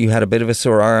 you had a bit of a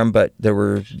sore arm, but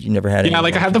you never had any. Yeah,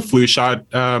 like I had the flu shot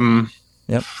a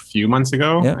few months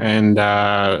ago, and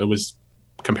it was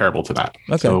comparable to that.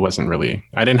 Okay. So it wasn't really,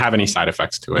 I didn't have any side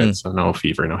effects to it. So no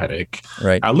fever, no headache.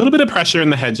 Right. A little bit of pressure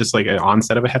in the head, just like an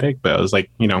onset of a headache, but it was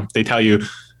like, you know, they tell you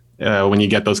when you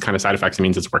get those kind of side effects, it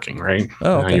means it's working, right?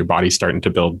 Oh, okay. Your body's starting to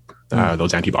build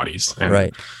those antibodies. And,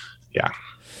 right. Yeah.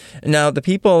 Now, the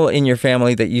people in your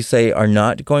family that you say are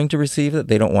not going to receive it,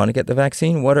 they don't want to get the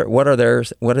vaccine. What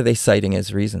are they citing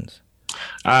as reasons?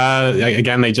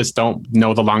 Again, they just don't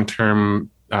know the long-term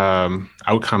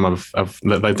outcome of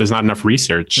like, there's not enough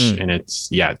research in it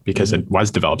yet because it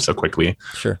was developed so quickly.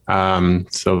 Sure.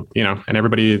 So, you know, and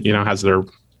everybody, you know, has their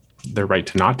right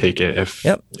to not take it if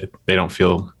they don't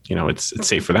feel, you know, it's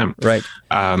safe for them. Right.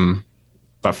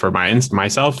 But for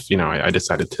myself, you know, I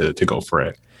decided to go for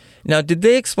it. Now, did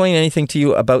they explain anything to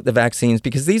you about the vaccines?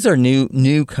 Because these are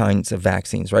new kinds of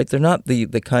vaccines, right? They're not the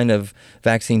kind of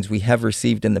vaccines we have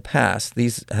received in the past.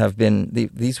 These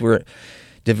were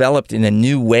developed in a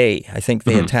new way. I think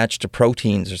they attached to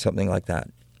proteins or something like that.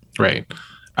 Right.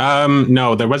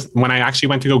 No, when I actually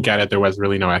went to go get it, there was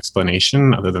really no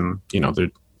explanation other than, you know, they're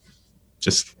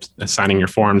just signing your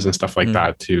forms and stuff like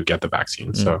that to get the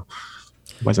vaccine. So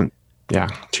it wasn't,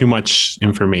 too much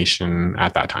information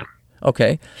at that time.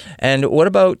 Okay. And what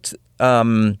about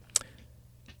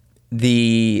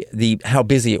how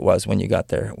busy it was when you got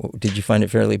there. Did you find it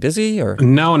fairly busy, or?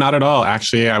 No, not at all.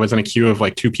 Actually, I was in a queue of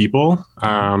like 2 people.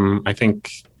 I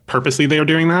think purposely they were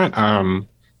doing that.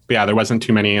 But yeah, there wasn't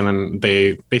too many. And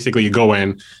then you go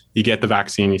in, you get the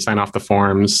vaccine, you sign off the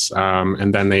forms,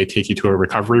 and then they take you to a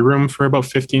recovery room for about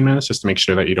 15 minutes just to make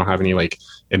sure that you don't have any like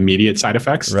immediate side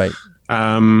effects. Right.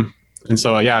 And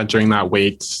so, yeah, during that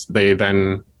wait, they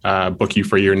then book you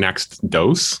for your next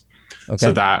dose. Okay.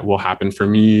 So that will happen for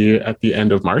me at the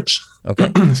end of March.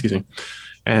 Okay. Excuse me.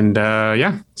 And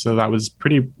so that was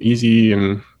pretty easy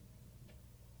and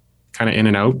kind of in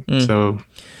and out. So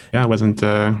yeah, it wasn't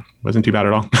too bad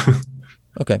at all.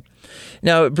 Okay.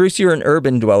 Now, Bruce, you're an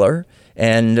urban dweller,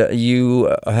 and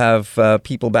you have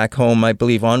people back home, I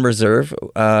believe, on reserve.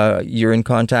 You're in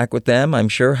contact with them, I'm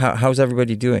sure. How's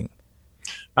everybody doing?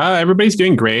 Everybody's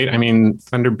doing great. I mean,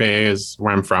 Thunder Bay is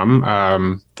where I'm from.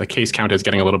 The case count is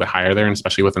getting a little bit higher there, and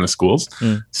especially within the schools.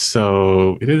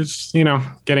 So it is,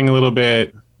 getting a little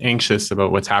bit anxious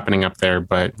about what's happening up there.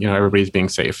 But, everybody's being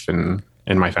safe, and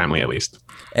in my family at least.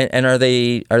 And are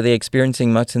they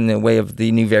experiencing much in the way of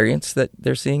the new variants that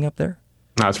they're seeing up there?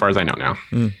 Not as far as I know now.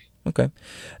 Okay.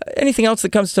 Anything else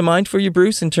that comes to mind for you,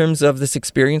 Bruce, in terms of this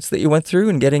experience that you went through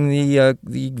and getting the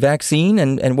vaccine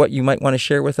and what you might want to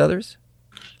share with others?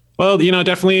 Well,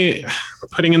 definitely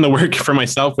putting in the work for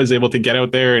myself, was able to get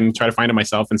out there and try to find it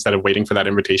myself instead of waiting for that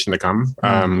invitation to come.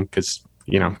 Because,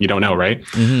 you don't know, right?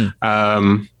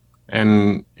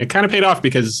 And it kind of paid off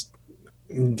because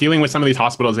dealing with some of these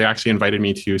hospitals, they actually invited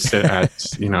me to sit at,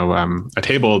 a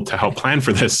table to help plan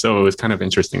for this. So it was kind of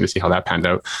interesting to see how that panned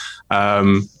out.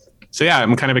 So yeah,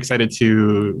 I'm kind of excited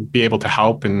to be able to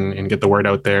help and get the word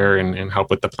out there and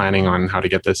help with the planning on how to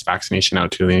get this vaccination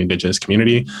out to the Indigenous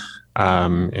community.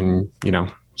 And,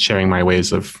 sharing my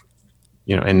ways of,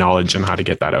 and knowledge on how to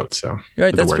get that out. So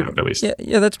right, the word out at least.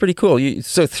 Yeah, that's pretty cool.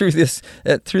 So through this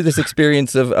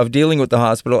experience of dealing with the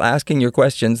hospital, asking your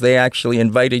questions, they actually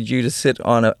invited you to sit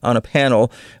on a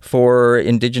panel for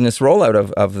Indigenous rollout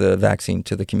of the vaccine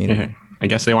to the community. Mm-hmm. I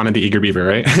guess they wanted the eager beaver,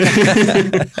 right?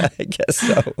 I guess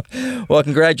so. Well,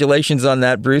 congratulations on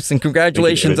that, Bruce, and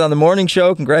congratulations on the morning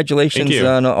show. Congratulations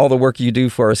on all the work you do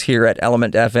for us here at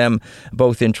Element FM,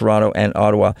 both in Toronto and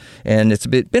Ottawa. And it's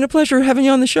been a pleasure having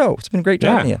you on the show. It's been great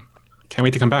talking to you. Can't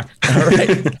wait to come back. All right.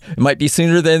 It might be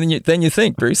sooner than you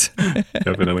think, Bruce.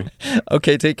 Definitely.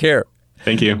 Okay, take care.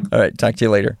 Thank you. All right, talk to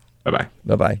you later. Bye-bye.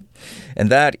 Bye-bye.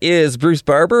 And that is Bruce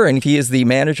Barber, and he is the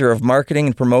manager of marketing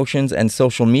and promotions and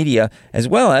social media, as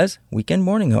well as weekend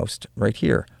morning host right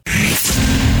here.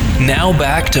 Now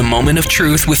back to Moment of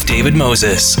Truth with David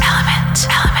Moses.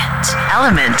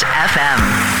 Element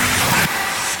FM.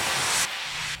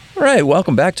 All right,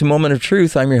 welcome back to Moment of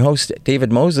Truth. I'm your host,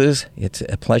 David Moses. It's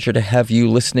a pleasure to have you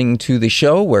listening to the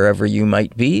show wherever you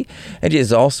might be. It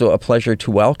is also a pleasure to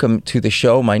welcome to the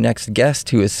show my next guest,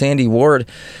 who is Sandy Ward.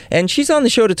 And she's on the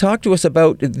show to talk to us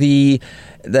about a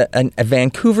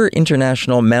Vancouver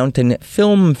International Mountain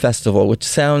Film Festival, which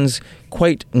sounds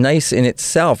quite nice in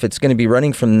itself. It's going to be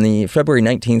running from the February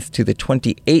 19th to the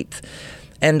 28th.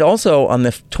 And also on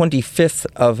the 25th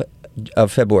of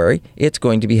February, it's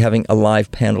going to be having a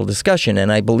live panel discussion, and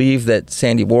I believe that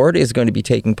Sandy Ward is going to be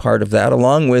taking part of that,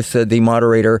 along with the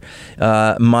moderator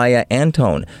Maya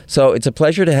Antone. So it's a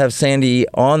pleasure to have Sandy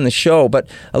on the show, but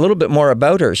a little bit more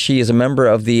about her. She is a member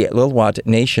of the Lil'wat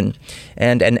Nation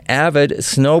and an avid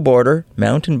snowboarder,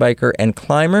 mountain biker, and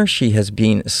climber. She has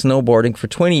been snowboarding for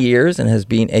 20 years and has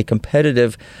been a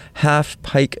competitive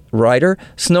half-pike rider,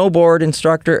 snowboard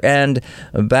instructor, and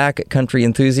backcountry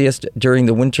enthusiast during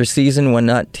the winter season. When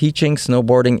not teaching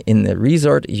snowboarding in the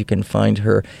resort, you can find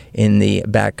her in the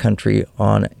backcountry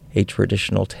on a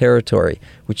traditional territory,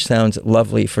 which sounds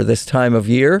lovely for this time of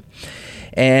year.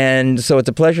 And so it's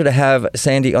a pleasure to have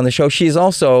Sandy on the show. She is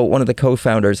also one of the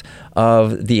co-founders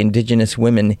of the Indigenous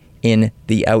Women in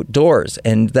the Outdoors,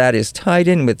 and that is tied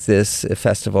in with this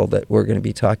festival that we're going to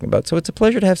be talking about. So it's a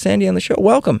pleasure to have Sandy on the show.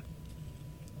 Welcome.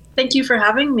 Thank you for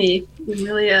having me. I'm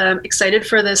really excited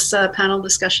for this panel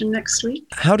discussion next week.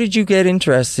 How did you get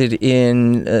interested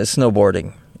in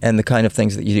snowboarding and the kind of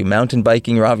things that you do? Mountain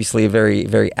biking, you're obviously a very,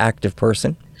 very active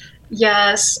person.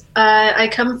 Yes, I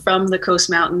come from the Coast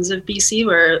Mountains of BC,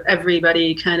 where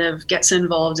everybody kind of gets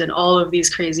involved in all of these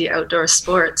crazy outdoor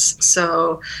sports.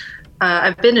 So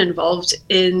I've been involved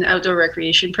in outdoor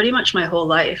recreation pretty much my whole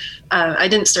life. I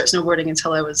didn't start snowboarding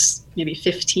until I was maybe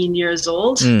 15 years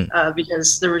old,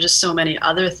 because there were just so many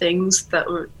other things that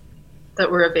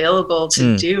were available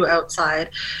to do outside.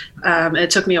 It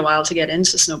took me a while to get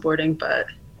into snowboarding, but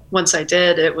once I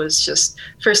did, it was just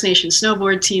First Nation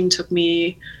snowboard team took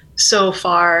me so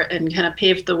far and kind of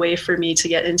paved the way for me to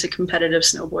get into competitive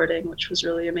snowboarding, which was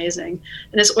really amazing.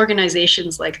 And it's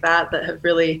organizations like that have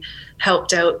really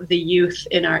helped out the youth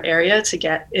in our area to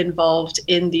get involved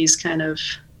in these kind of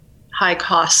high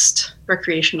cost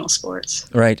recreational sports.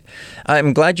 Right.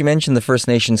 I'm glad you mentioned the First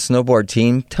Nations snowboard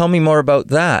team. Tell me more about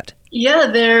that. Yeah,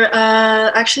 they're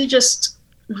actually just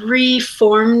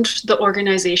reformed the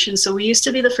organization. So we used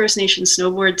to be the First Nations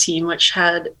snowboard team, which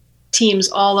had teams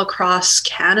all across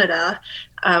Canada,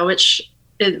 which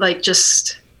it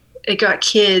got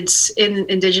kids in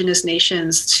Indigenous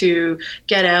nations to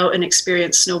get out and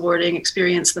experience snowboarding,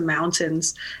 experience the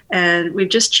mountains. And we've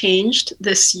just changed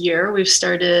this year. We've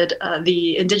started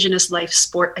the Indigenous Life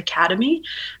Sport Academy.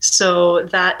 So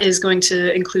that is going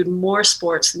to include more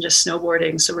sports than just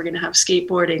snowboarding. So we're going to have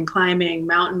skateboarding, climbing,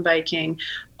 mountain biking,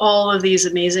 all of these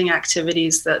amazing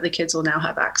activities that the kids will now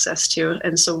have access to.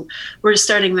 And so we're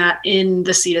starting that in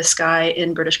the Sea to Sky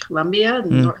in British Columbia,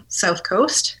 the south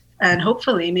coast. And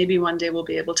hopefully maybe one day we'll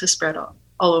be able to spread all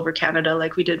over Canada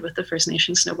like we did with the First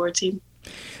Nations snowboard team.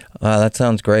 That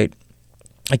sounds great.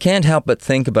 I can't help but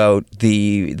think about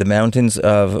the mountains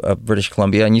of British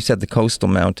Columbia, and you said the coastal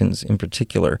mountains in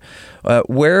particular.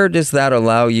 Where does that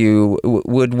allow you?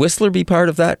 Would Whistler be part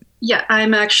of that? Yeah,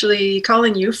 I'm actually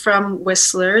calling you from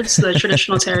Whistler. It's the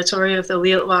traditional territory of the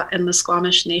Lietuvah and the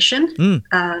Squamish Nation.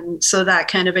 So that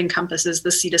kind of encompasses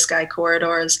the Sea to Sky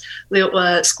corridors,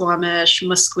 Lietuvah, Squamish,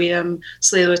 Musqueam,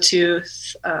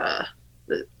 Tsleil-Waututh. I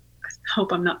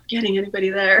hope I'm not forgetting anybody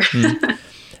there.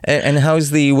 And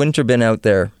how's the winter been out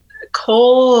there?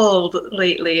 Cold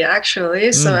lately,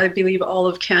 actually. So I believe all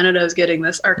of Canada is getting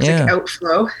this Arctic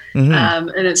outflow.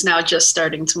 And it's now just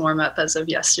starting to warm up as of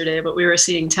yesterday. But we were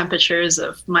seeing temperatures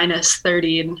of minus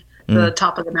 30 in the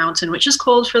top of the mountain, which is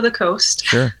cold for the coast.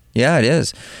 Sure. Yeah, it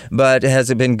is. But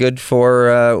has it been good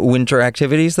for winter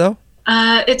activities, though?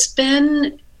 It's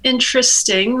been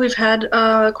interesting. We've had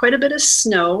quite a bit of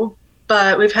snow,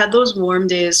 but we've had those warm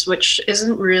days, which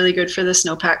isn't really good for the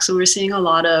snowpack. So we're seeing a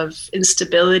lot of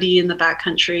instability in the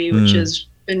backcountry, which has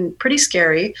been pretty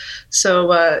scary.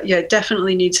 So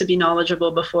definitely need to be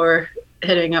knowledgeable before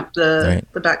hitting up the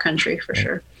backcountry for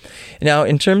sure. Now,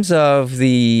 in terms of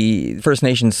the First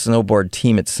Nations snowboard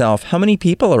team itself, how many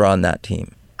people are on that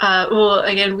team? Well,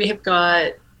 again, we have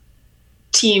got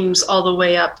teams all the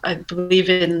way up, I believe,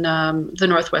 in the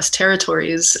Northwest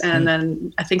Territories. And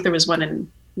then I think there was one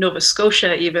in Nova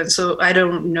Scotia even. So I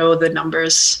don't know the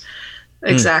numbers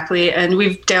exactly. And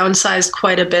we've downsized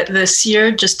quite a bit this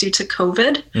year just due to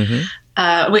COVID.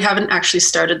 We haven't actually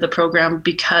started the program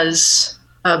because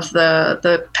of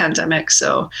the pandemic.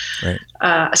 So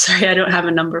sorry, I don't have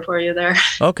a number for you there.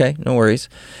 Okay, no worries.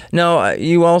 Now,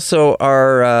 you also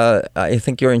are, I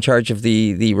think you're in charge of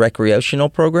the recreational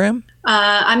program?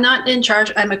 I'm not in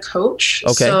charge. I'm a coach.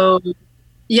 Okay. So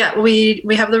yeah, we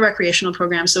have the recreational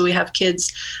program. So we have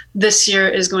kids. This year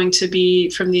is going to be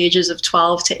from the ages of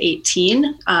 12 to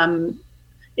 18.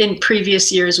 In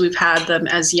previous years, we've had them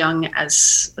as young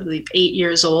as, I believe, 8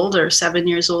 years old or 7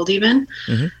 years old even.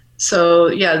 So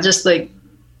yeah, just like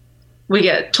we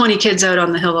get 20 kids out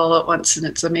on the hill all at once, and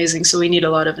it's amazing. So we need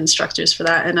a lot of instructors for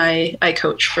that, and I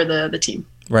coach for the team.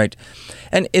 Right.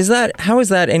 And how is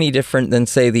that any different than,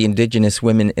 say, the Indigenous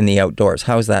women in the outdoors?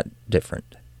 How is that different?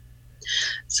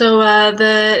 So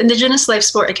the Indigenous Life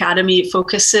Sport Academy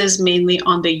focuses mainly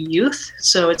on the youth.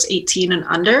 So it's 18 and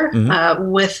under,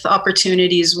 with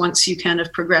opportunities once you kind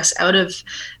of progress out of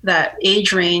that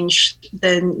age range,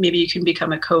 then maybe you can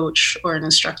become a coach or an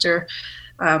instructor.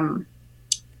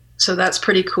 So that's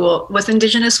pretty cool. With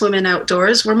Indigenous Women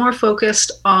Outdoors, we're more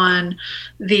focused on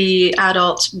the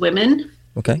adult women.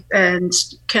 Okay. And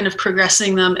kind of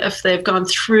progressing them. If they've gone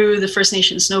through the First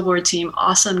Nation snowboard team,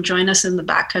 awesome. Join us in the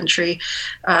backcountry.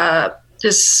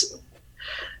 Just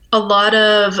a lot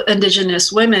of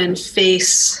Indigenous women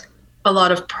face a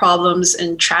lot of problems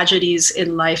and tragedies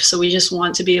in life. So we just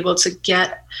want to be able to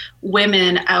get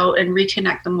women out and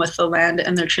reconnect them with the land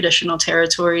and their traditional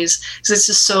territories. Because it's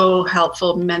just so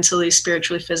helpful mentally,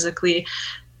 spiritually, physically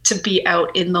to be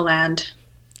out in the land.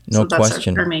 No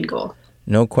question. That's our main goal.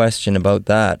 No question about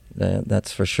that.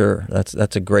 That's for sure.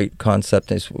 That's a great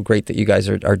concept. It's great that you guys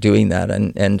are doing that.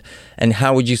 And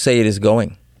how would you say it is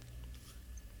going?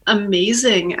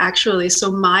 Amazing, actually.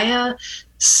 So Maya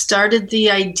started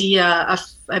the idea,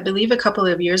 I believe, a couple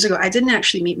of years ago. I didn't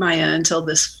actually meet Maya until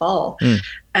this fall.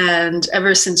 And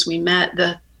ever since we met,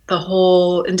 the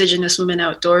whole Indigenous Women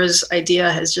Outdoors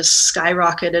idea has just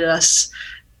skyrocketed us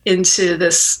into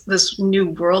this new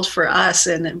world for us,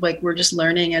 and like we're just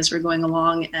learning as we're going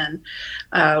along, and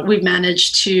we've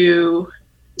managed to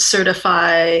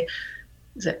certify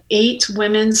 8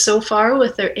 women so far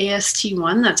with their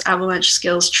AST1, that's Avalanche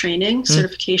Skills Training,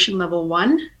 certification level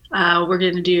 1.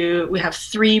 We have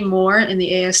 3 more in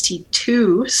the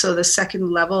AST2, so the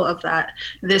second level of that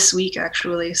this week,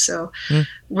 actually. So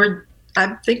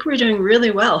I think we're doing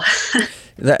really well.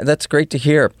 That's great to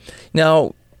hear.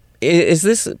 Now, is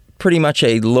this pretty much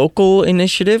a local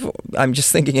initiative? I'm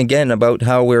just thinking again about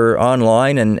how we're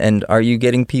online, and are you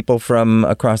getting people from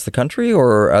across the country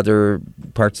or other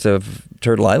parts of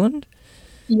Turtle Island?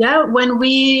 Yeah, when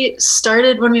we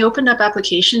opened up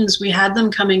applications, we had them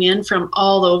coming in from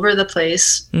all over the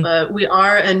place. But we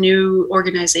are a new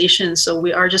organization, so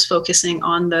we are just focusing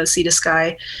on the Sea to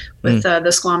Sky with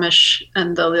the Squamish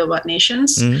and the Lil'wat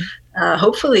Nations.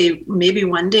 Hopefully, maybe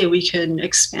one day we can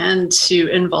expand to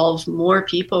involve more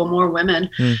people, more women.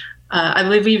 I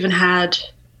believe we even had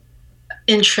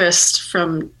interest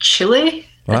from Chile,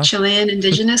 a Chilean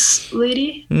indigenous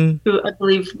lady who I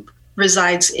believe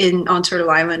resides on Turtle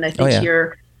Island, I think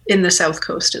here in the South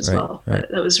Coast as well. Right.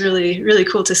 That was really, really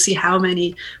cool to see how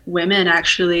many women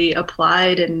actually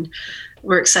applied and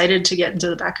were excited to get into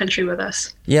the backcountry with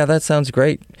us. Yeah, that sounds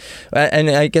great. And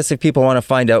I guess if people want to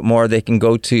find out more, they can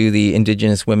go to the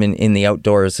Indigenous Women in the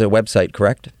Outdoors website,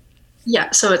 correct?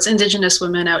 Yeah, so it's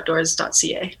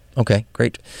indigenouswomenoutdoors.ca. Okay,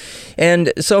 great.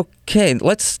 And so, okay,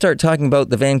 let's start talking about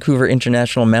the Vancouver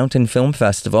International Mountain Film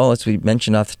Festival. As we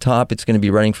mentioned off the top, it's going to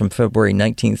be running from February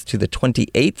 19th to the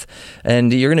 28th,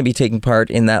 and you're going to be taking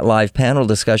part in that live panel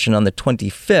discussion on the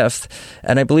 25th,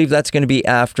 and I believe that's going to be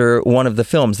after one of the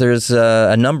films. There's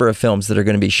a number of films that are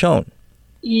going to be shown.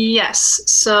 Yes,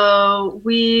 so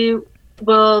we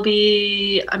will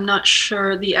be, I'm not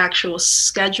sure the actual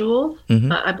schedule,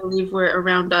 but I believe we're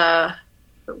around,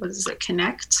 what is it,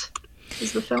 Connect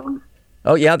is the film?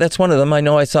 Oh, yeah, that's one of them. I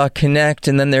know I saw Connect,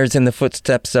 and then there's In the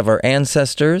Footsteps of Our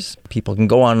Ancestors. People can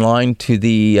go online to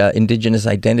the Indigenous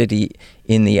Identity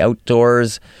in the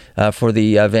Outdoors for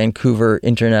the Vancouver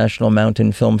International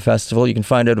Mountain Film Festival. You can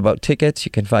find out about tickets.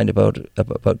 You can find out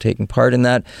about taking part in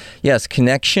that. Yes,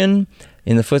 Connection,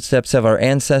 In the Footsteps of Our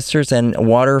Ancestors, and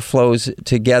Water Flows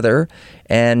Together,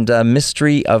 and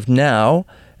Mystery of Now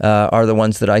are the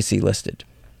ones that I see listed.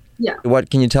 Yeah. What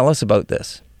can you tell us about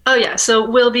this? Oh, yeah. So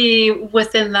we'll be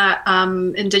within that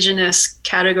Indigenous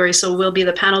category. So we'll be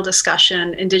the panel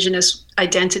discussion, Indigenous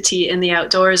Identity in the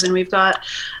Outdoors. And we've got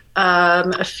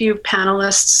a few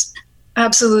panelists,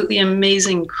 absolutely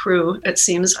amazing crew, it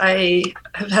seems. I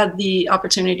have had the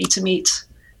opportunity to meet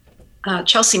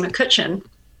Chelsea McCutcheon,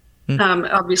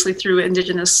 obviously through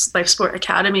Indigenous Life Sport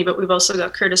Academy, but we've also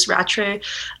got Curtis Rattray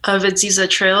of Adziza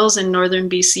Trails in northern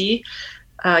BC,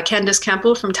 Candice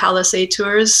Campbell from Talus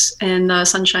Tours in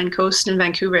Sunshine Coast in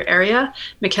Vancouver area,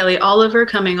 Michele Oliver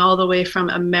coming all the way from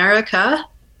America.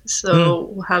 So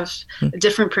we'll have a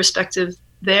different perspective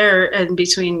there and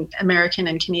between American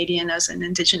and Canadian as an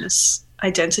Indigenous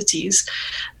identities.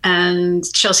 And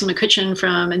Chelsea McCutcheon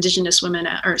from Indigenous Women,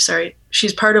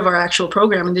 she's part of our actual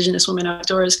program, Indigenous Women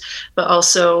Outdoors, but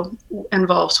also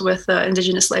involved with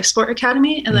Indigenous Life Sport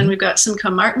Academy. And then we've got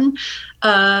Simca Martin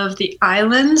of the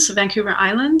Islands, Vancouver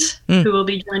Island, who will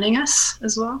be joining us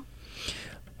as well.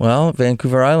 Well,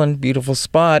 Vancouver Island, beautiful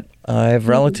spot. I have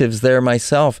relatives there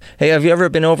myself. Hey, have you ever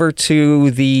been over to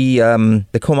the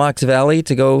Comox Valley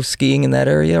to go skiing in that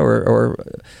area or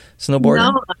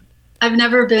snowboarding? No, I've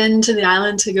never been to the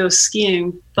island to go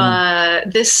skiing,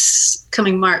 but this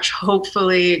coming March,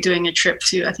 hopefully doing a trip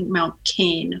to, I think, Mount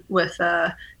Cain with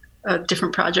a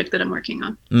different project that I'm working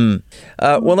on.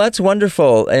 Well, that's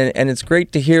wonderful, and it's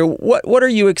great to hear. What are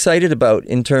you excited about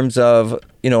in terms of,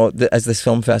 as this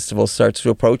film festival starts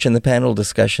to approach and the panel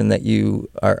discussion that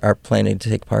you are planning to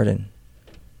take part in?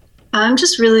 I'm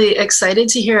just really excited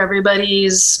to hear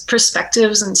everybody's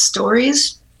perspectives and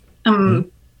stories.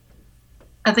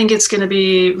 I think it's going to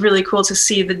be really cool to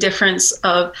see the difference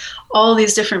of all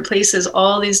these different places,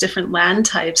 all these different land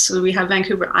types. So we have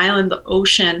Vancouver Island, the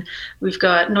ocean, we've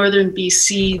got northern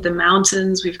BC, the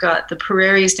mountains, we've got the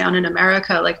prairies down in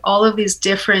America, like all of these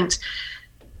different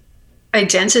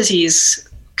identities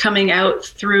coming out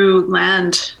through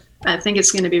land. I think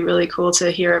it's going to be really cool to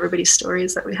hear everybody's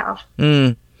stories that we have.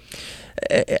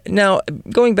 Now,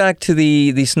 going back to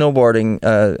the snowboarding,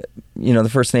 the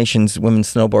First Nations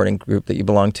women's snowboarding group that you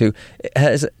belong to,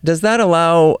 does that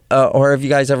allow, or have you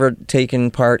guys ever taken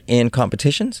part in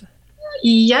competitions?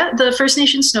 Yeah, the First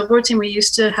Nations snowboard team, we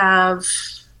used to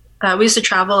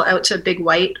travel out to Big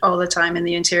White all the time in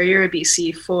the interior of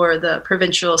BC for the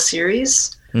provincial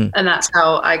series. And that's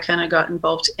how I kind of got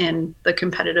involved in the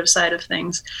competitive side of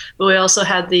things. But we also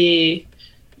had the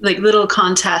little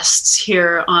contests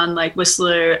here on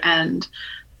Whistler and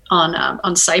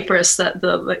on Cyprus that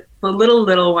the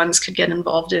little ones could get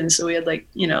involved in. So we had like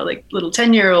little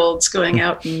 10-year-olds going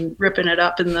out and ripping it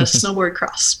up in the snowboard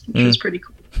cross, which was pretty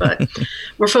cool. But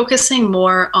we're focusing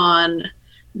more on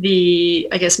the,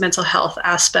 I guess, mental health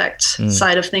aspect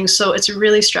side of things. So it's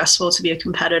really stressful to be a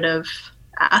competitive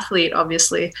athlete,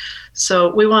 obviously.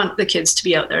 So we want the kids to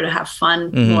be out there to have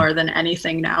fun more than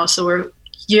anything now. So we're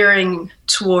gearing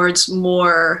towards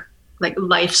more like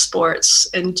life sports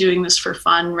and doing this for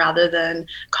fun rather than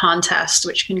contest,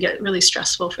 which can get really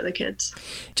stressful for the kids.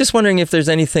 Just wondering if there's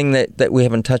anything that we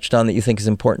haven't touched on that you think is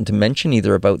important to mention,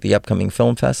 either about the upcoming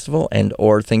film festival and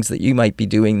or things that you might be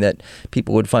doing that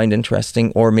people would find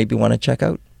interesting or maybe want to check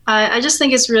out. I just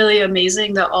think it's really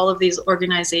amazing that all of these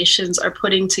organizations are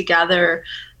putting together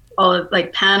all of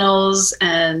like panels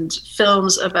and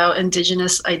films about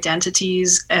Indigenous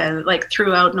identities and like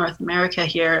throughout North America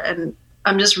here. And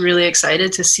I'm just really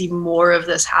excited to see more of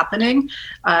this happening.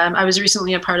 I was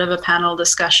recently a part of a panel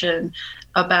discussion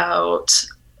about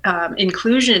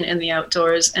inclusion in the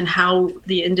outdoors and how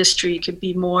the industry could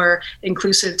be more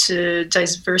inclusive to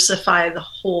diversify the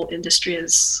whole industry.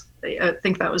 I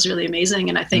think that was really amazing.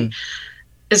 And I think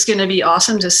it's going to be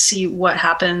awesome to see what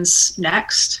happens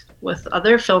next with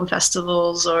other film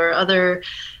festivals or other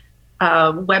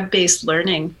web-based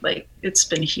learning. Like it's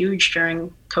been huge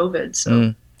during COVID.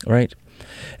 So right.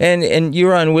 And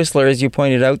you're on Whistler, as you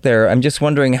pointed out there. I'm just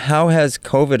wondering, how has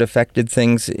COVID affected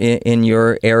things in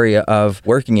your area of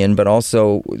working in, but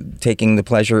also taking the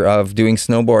pleasure of doing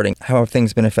snowboarding? How have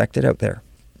things been affected out there?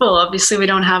 Well, obviously, we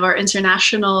don't have our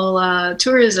international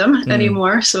tourism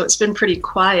anymore, so it's been pretty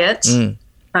quiet.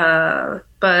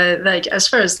 But like as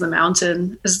far as the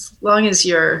mountain, as long as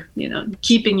you're,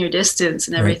 keeping your distance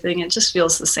and everything, it just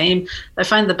feels the same. I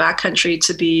find the backcountry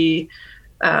to be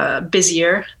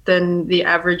busier than the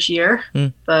average year,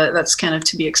 but that's kind of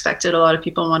to be expected. A lot of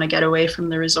people want to get away from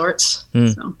the resorts.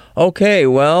 So. Okay,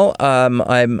 well,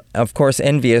 I'm of course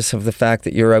envious of the fact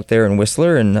that you're out there in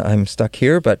Whistler and I'm stuck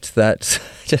here, but that's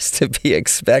just to be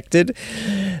expected.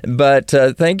 But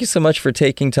thank you so much for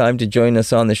taking time to join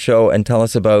us on the show and tell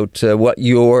us about what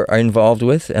you're involved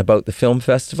with, about the film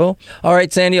festival. All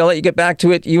right, Sandy, I'll let you get back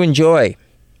to it. You enjoy.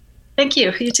 Thank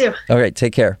you. You too. All right,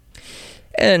 take care.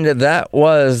 And that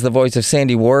was the voice of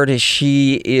Sandy Ward.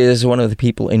 She is one of the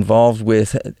people involved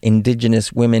with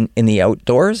Indigenous Women in the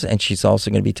Outdoors, and she's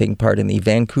also going to be taking part in the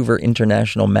Vancouver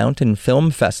International Mountain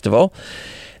Film Festival.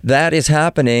 That is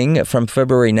happening from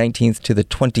February 19th to the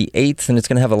 28th, and it's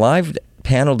going to have a live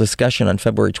panel discussion on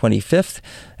February 25th,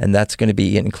 and that's going to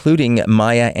be including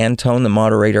Maya Antone, the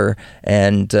moderator,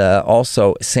 and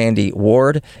also Sandy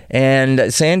Ward.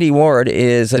 And Sandy Ward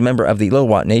is a member of the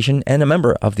Lil'wat Nation and a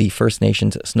member of the First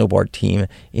Nations snowboard team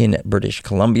in British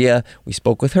Columbia. We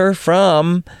spoke with her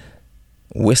from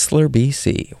Whistler,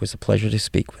 BC. It was a pleasure to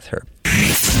speak with her.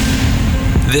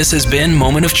 This has been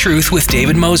Moment of Truth with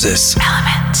David Moses.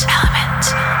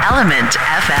 Element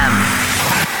FM.